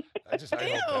is. I hope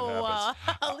that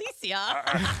happens. Alicia.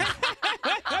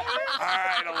 All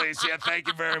right, Alicia, thank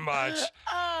you very much.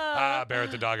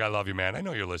 Barrett the dog, I love you, man. I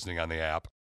know you're listening on the app.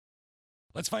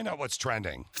 Let's find out what's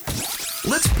trending.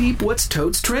 Let's peep what's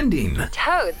totes trending.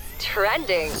 Toads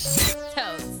trending.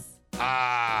 Toads.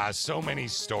 So many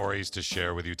stories to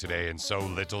share with you today in so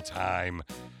little time.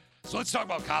 So let's talk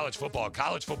about college football.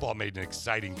 College football made an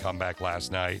exciting comeback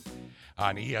last night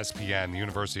on ESPN. The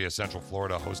University of Central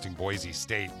Florida hosting Boise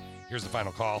State. Here's the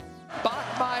final call.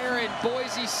 Bachmeier and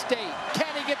Boise State. Can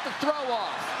he get the throw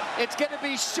off? It's going to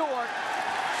be short,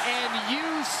 and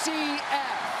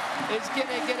UCF is going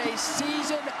to get a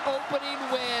season opening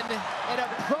win and a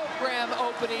program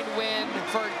opening win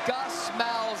for Gus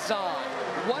Malzahn.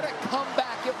 What a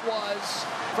comeback it was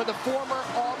for the former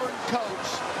Auburn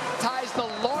coach. Ties the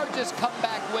largest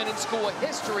comeback win in school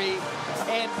history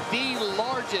and the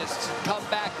largest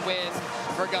comeback win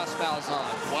for Gus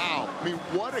Malzahn. Wow. I mean,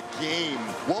 what a game.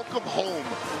 Welcome home,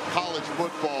 college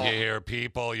football. You hear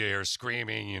people, you hear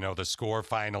screaming, you know, the score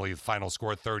finally, the final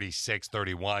score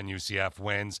 36-31, UCF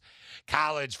wins.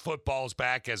 College football's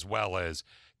back as well as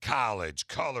College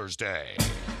Colors Day.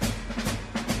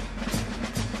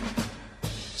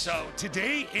 So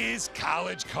today is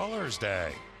College Colors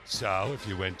Day. So if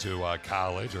you went to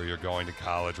college or you're going to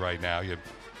college right now, you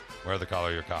wear the color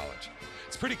of your college.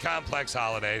 It's a pretty complex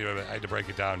holiday. I had to break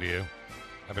it down to you.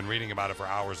 I've been reading about it for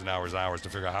hours and hours and hours to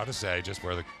figure out how to say just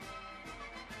wear the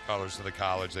colors to the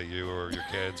college that you or your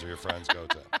kids or your friends go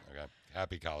to. Okay.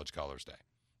 Happy College Colors Day.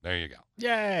 There you go.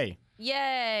 Yay.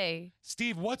 Yay.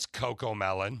 Steve, what's Coco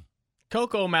Melon?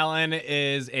 Coco Melon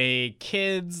is a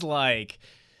kid's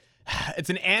it's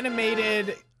an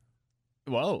animated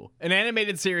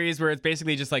series where it's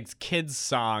basically just like kids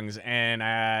songs, and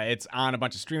it's on a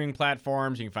bunch of streaming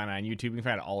platforms. You can find it on YouTube. You can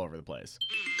find it all over the place.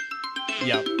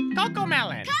 Yep. Coco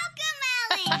Melon.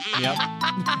 Yep.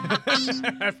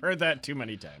 I've heard that too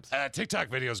many times. TikTok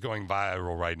video is going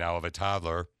viral right now of a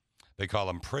toddler. They call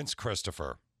him Prince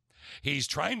Christopher. He's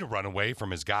trying to run away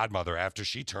from his godmother after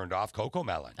she turned off Coco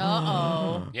Melon.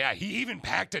 Uh-oh. Yeah, he even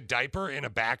packed a diaper in a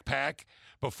backpack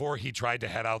before he tried to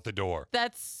head out the door.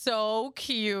 That's so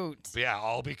cute. Yeah,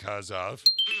 all because of...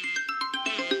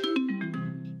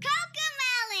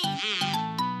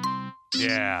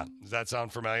 Yeah. Does that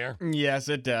sound familiar? Yes,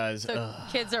 it does. So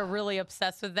kids are really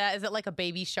obsessed with that. Is it like a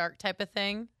Baby Shark type of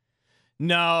thing?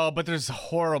 No, but there's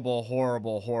horrible,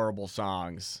 horrible, horrible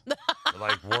songs.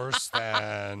 Like worse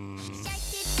than...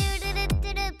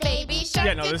 Baby Shark.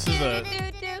 Yeah, no, this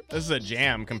is a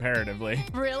jam comparatively.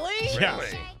 Really? Yeah.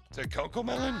 Really? To Coco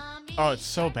Melon? Oh, it's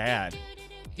so bad.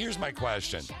 Here's my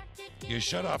question. You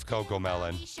shut off Coco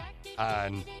Melon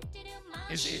on...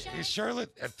 Is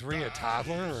Charlotte at 3 a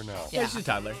toddler or no? Yeah, she's a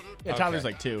toddler. Yeah, toddler's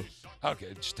like 2.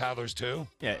 Okay, toddler's 2?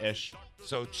 Yeah, ish.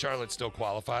 So Charlotte still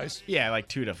qualifies? Yeah, like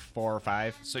 2 to 4 or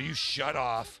 5. So you shut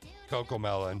off Coco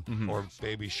Melon or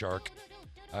Baby Shark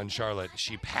on Charlotte.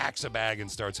 She packs a bag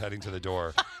and starts heading to the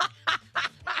door.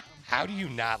 How do you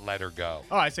not let her go?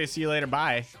 Oh, I say see you later,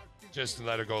 bye. Just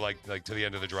let her go like to the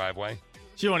end of the driveway?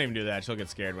 She won't even do that. She'll get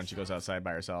scared when she goes outside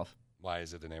by herself. Why?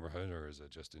 Is it the neighborhood or is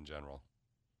it just in general?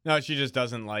 No, she just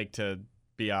doesn't like to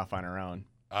be off on her own.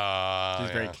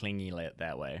 She's very Yeah. clingy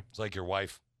that way. It's like your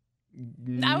wife.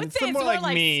 I would say it's more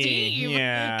like me. Steve.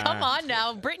 Yeah. Come on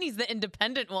now. Brittany's the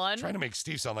independent one. Trying to make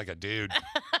Steve sound like a dude.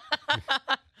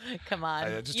 Come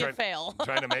on. You fail.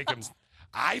 Trying to make him.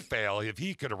 I fail. If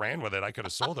he could have ran with it, I could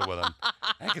have sold it with him.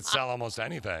 I could sell almost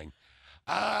anything.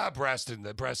 Breast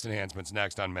enhancements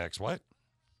next on Mix. What?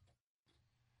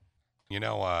 You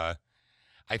know,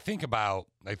 I think about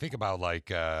like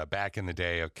back in the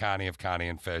day of Connie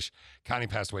and Fish. Connie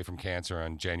passed away from cancer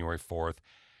on January 4th,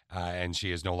 and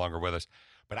she is no longer with us.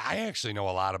 But I actually know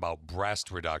a lot about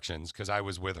breast reductions because I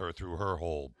was with her through her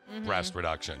whole breast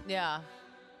reduction. Yeah.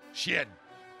 She had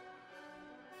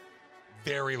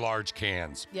very large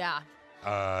cans. Yeah.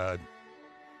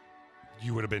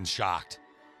 You would have been shocked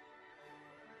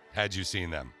had you seen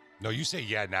them. No, you say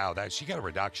yeah now. That she got a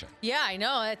reduction. Yeah, I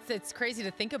know. It's crazy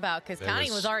to think about because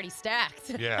Connie was already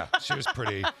stacked. Yeah, she was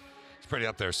pretty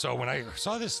up there. So when I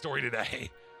saw this story today,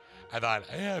 I thought,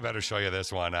 I better show you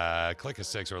this one. Click a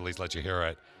 6 or at least let you hear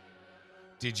it.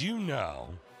 Did you know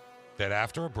that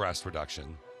after a breast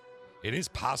reduction, it is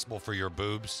possible for your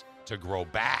boobs to grow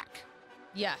back?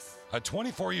 Yes. A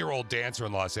 24-year-old dancer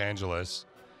in Los Angeles,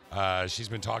 she's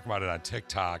been talking about it on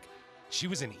TikTok. She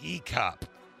was an E cup.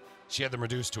 She had them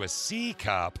reduced to a C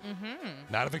cup,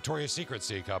 not a Victoria's Secret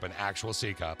C cup, an actual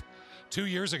C cup, 2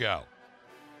 years ago.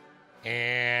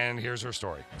 And here's her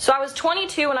story. So I was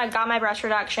 22 when I got my breast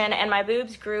reduction, and my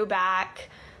boobs grew back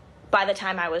by the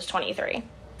time I was 23.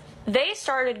 They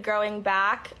started growing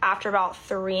back after about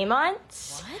 3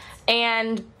 months. What?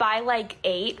 And by like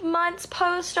 8 months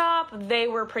post-op, they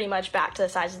were pretty much back to the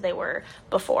size they were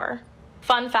before.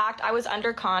 Fun fact, I was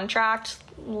under contract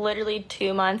literally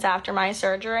 2 months after my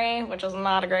surgery, which was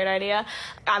not a great idea.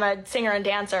 I'm a singer and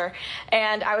dancer,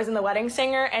 and I was in The Wedding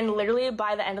Singer, and literally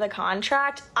by the end of the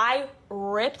contract, I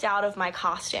ripped out of my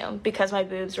costume because my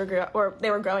boobs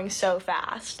were growing so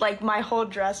fast. Like, my whole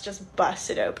dress just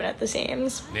busted open at the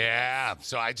seams. Yeah,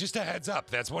 so just a heads up.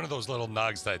 That's one of those little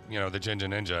nugs that, the Ginger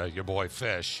Ninja, your boy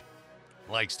Fish,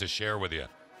 likes to share with you.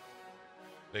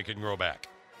 They can grow back.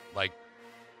 Like,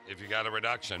 if you got a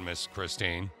reduction, Miss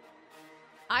Christine.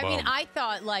 I mean, boom. I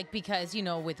thought because,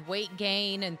 with weight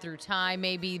gain and through time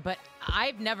maybe, but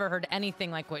I've never heard anything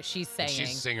like what she's saying.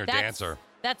 She's a singer-dancer.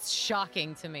 That's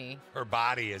shocking to me. Her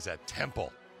body is a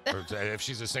temple. If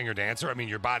she's a singer-dancer, I mean,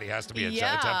 your body has to be a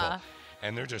Yeah. temple.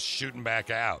 And they're just shooting back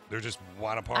out. They're just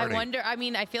want to party.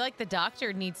 I feel like the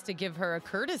doctor needs to give her a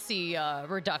courtesy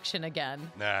reduction again.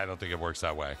 Nah, I don't think it works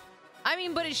that way. I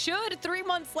mean, but it should. 3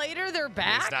 months later, they're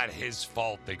back. It's not his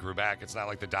fault they grew back. It's not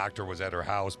like the doctor was at her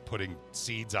house putting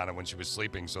seeds on it when she was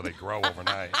sleeping so they grow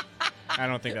overnight. I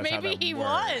don't think that's how Maybe that he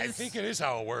works. was. I think it is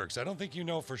how it works. I don't think you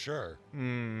know for sure.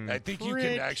 I think you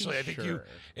pretty can actually. I think sure.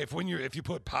 if you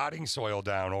put potting soil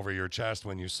down over your chest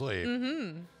when you sleep.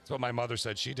 That's what my mother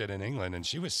said she did in England, and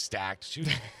she was stacked.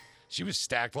 She was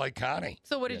stacked like Connie.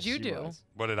 So what did you do?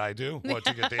 What did I do? What,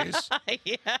 to get these?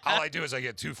 Yeah. All I do is I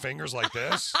get two fingers like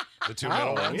this, the two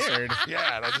middle ones. Weird.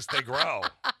 Yeah, and they grow.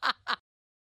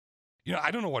 You know,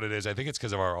 I don't know what it is. I think it's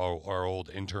because of our old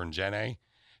intern, Jenny.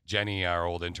 Jenny, our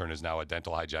old intern, is now a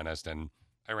dental hygienist, and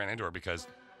I ran into her because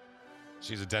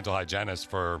she's a dental hygienist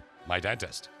for my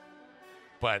dentist.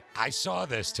 But I saw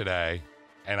this today,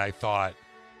 and I thought,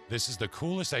 this is the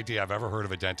coolest idea I've ever heard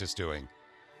of a dentist doing.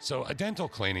 So a dental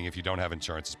cleaning, if you don't have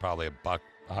insurance, is probably $100,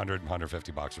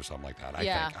 $150 or something like that. I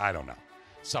think. I don't know.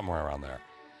 Somewhere around there.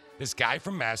 This guy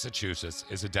from Massachusetts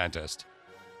is a dentist,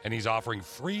 and he's offering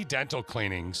free dental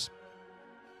cleanings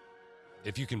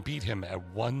if you can beat him at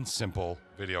one simple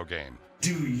video game.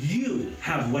 Do you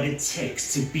have what it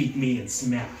takes to beat me in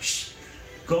Smash?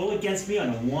 Go against me on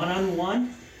a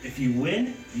one-on-one. If you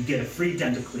win, you get a free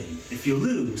dental cleaning. If you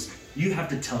lose, you have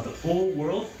to tell the whole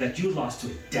world that you lost to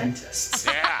a dentist.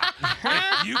 Yeah.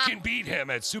 If you can beat him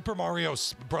at Super Mario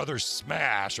Brothers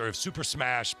Smash, or if Super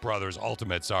Smash Brothers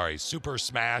Ultimate, Super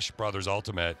Smash Brothers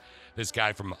Ultimate, this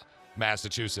guy from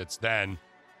Massachusetts, then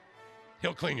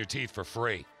he'll clean your teeth for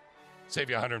free. Save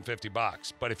you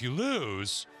 $150. But if you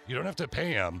lose, you don't have to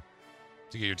pay him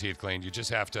to get your teeth cleaned. You just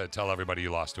have to tell everybody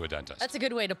you lost to a dentist. That's a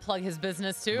good way to plug his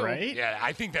business, too. Right? Yeah,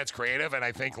 I think that's creative, and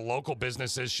I think local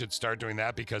businesses should start doing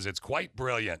that because it's quite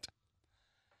brilliant.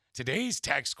 Today's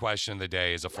text question of the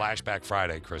day is a Flashback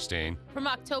Friday, Christine. From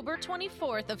October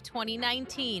 24th of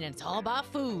 2019, and it's all about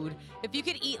food. If you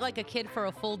could eat like a kid for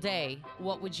a full day,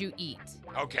 what would you eat?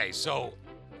 Okay, so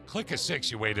click a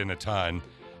 6, you weighed in a ton.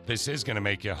 This is going to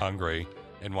make you hungry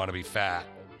and want to be fat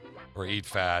or eat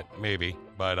fat, maybe.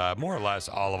 But more or less,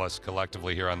 all of us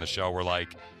collectively here on the show, we're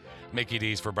like Mickey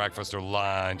D's for breakfast or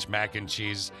lunch, mac and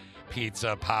cheese,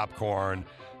 pizza, popcorn,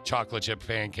 chocolate chip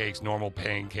pancakes, normal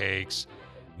pancakes,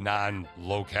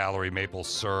 non-low-calorie maple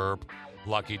syrup,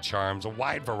 Lucky Charms, a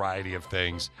wide variety of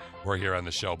things we're here on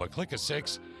the show. But click a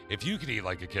 6 if you could eat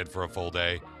like a kid for a full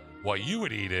day. What you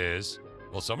would eat is,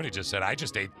 well, somebody just said, I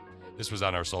just ate, this was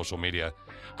on our social media,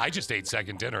 I just ate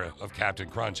second dinner of Captain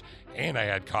Crunch, and I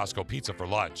had Costco pizza for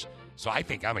lunch. So I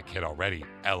think I'm a kid already,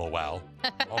 LOL.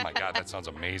 Oh my God, that sounds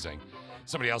amazing.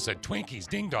 Somebody else said Twinkies,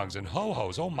 Ding Dongs, and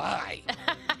Ho-Hos. Oh my.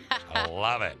 I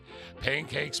love it.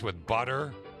 Pancakes with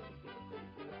butter,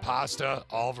 pasta,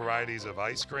 all varieties of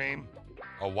ice cream,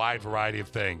 a wide variety of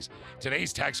things.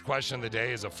 Today's text question of the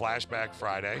day is a Flashback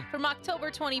Friday. From October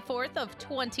 24th of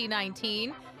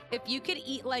 2019, if you could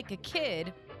eat like a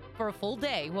kid for a full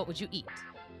day, what would you eat?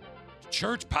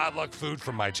 Church potluck food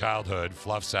from my childhood: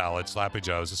 fluff salad, Sloppy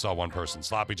Joes. I saw one person.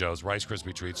 Sloppy Joes, Rice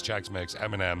Krispie treats, Chex Mix,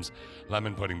 M&Ms,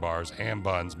 lemon pudding bars, ham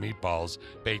buns, meatballs,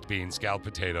 baked beans, scalloped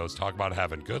potatoes. Talk about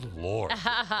heaven. Good Lord.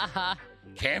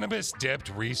 Cannabis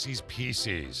dipped Reese's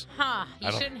Pieces. Huh, you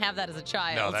I don't- shouldn't have that as a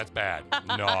child. No, that's bad.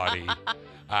 Naughty.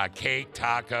 Cake,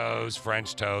 tacos,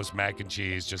 French toast, mac and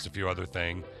cheese, just a few other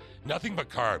things. Nothing but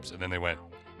carbs. And then they went,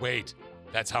 wait,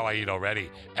 that's how I eat already.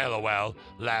 LOL,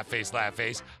 laugh face, ha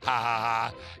ha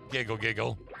ha, giggle,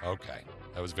 giggle. Okay,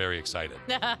 I was very excited.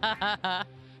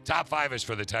 Top 5-ish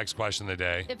for the text question of the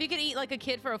day. If you could eat like a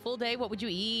kid for a full day, what would you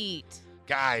eat?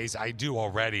 Guys, I do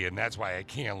already, and that's why I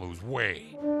can't lose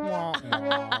weight.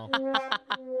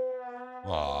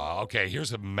 Aw, okay,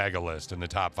 here's a mega list in the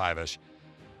top 5-ish.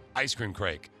 Ice cream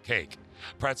cake,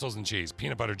 pretzels and cheese,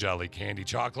 peanut butter jelly, candy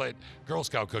chocolate, Girl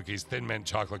Scout cookies, Thin Mint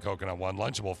chocolate coconut one,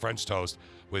 Lunchable French toast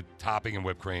with topping and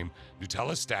whipped cream,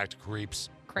 Nutella stacked crepes.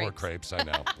 Or crepes, I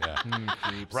know. Yeah.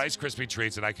 Rice Krispie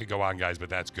treats, and I could go on, guys, but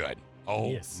that's good.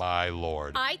 Oh, my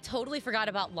Lord. I totally forgot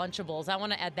about Lunchables. I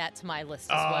want to add that to my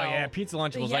list as Oh, well. yeah, pizza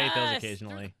Lunchables. I eat those Yes,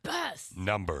 occasionally. Best.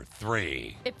 Number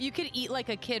 3. If you could eat like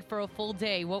a kid for a full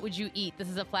day, what would you eat? This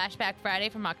is a Flashback Friday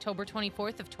from October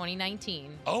 24th of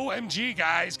 2019. OMG,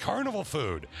 guys, carnival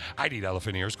food. I'd eat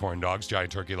elephant ears, corn dogs,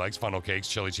 giant turkey legs, funnel cakes,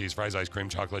 chili cheese fries, ice cream,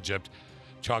 chocolate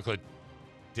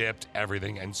dipped,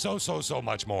 everything, and so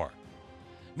much more.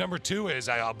 Number 2 is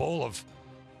a bowl of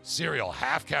cereal,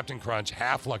 half Captain Crunch,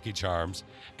 half Lucky Charms,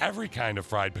 every kind of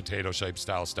fried potato shape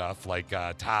style stuff like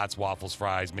tots, waffles,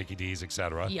 fries, Mickey D's,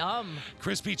 etc. Yum.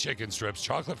 Crispy chicken strips,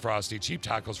 chocolate frosty, cheap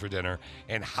tacos for dinner,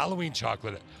 and Halloween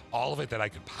chocolate, all of it that I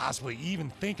could possibly even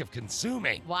think of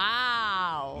consuming.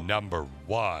 Wow. Number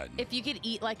 1. If you could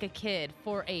eat like a kid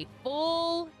for a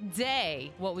full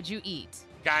day, what would you eat?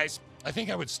 Guys, I think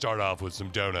I would start off with some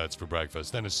donuts for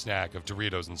breakfast, then a snack of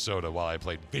Doritos and soda while I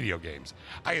played video games.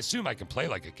 I assume I can play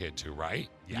like a kid too, right?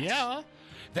 Yes. Yeah.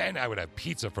 Then I would have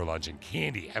pizza for lunch and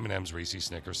candy, M&M's, Reese's,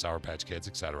 Snickers, Sour Patch Kids,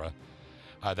 etc.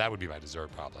 That would be my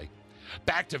dessert, probably.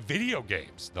 Back to video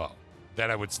games, though. Then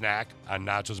I would snack on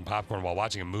nachos and popcorn while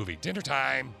watching a movie. Dinner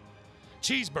time,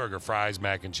 cheeseburger, fries,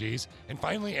 mac and cheese, and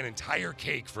finally an entire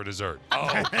cake for dessert. Oh,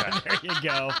 okay. There you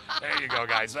go. There you go,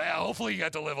 guys. Well, hopefully you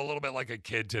got to live a little bit like a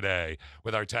kid today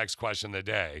with our text question of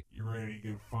the day. You ready to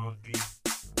get funky?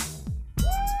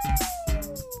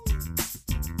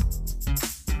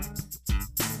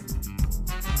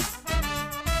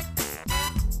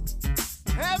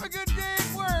 Have a good day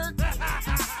at work.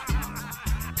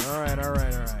 All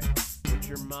right. Put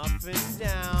your muffin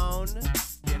down.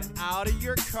 Get out of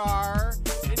your car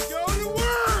and go to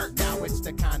work. Now it's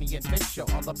the Connie and Fish show,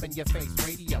 all up in your face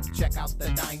radio. Check out the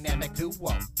dynamic duo.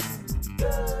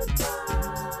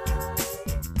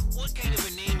 What kind of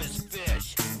a name is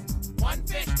Fish? One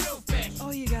fish, two fish.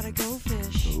 Oh, you gotta go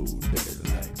fish.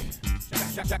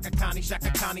 Shaka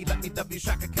Connie, let me love you,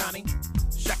 Shaka Connie.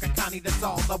 Shaka Connie, that's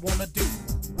all I wanna do.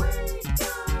 Wake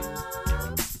up.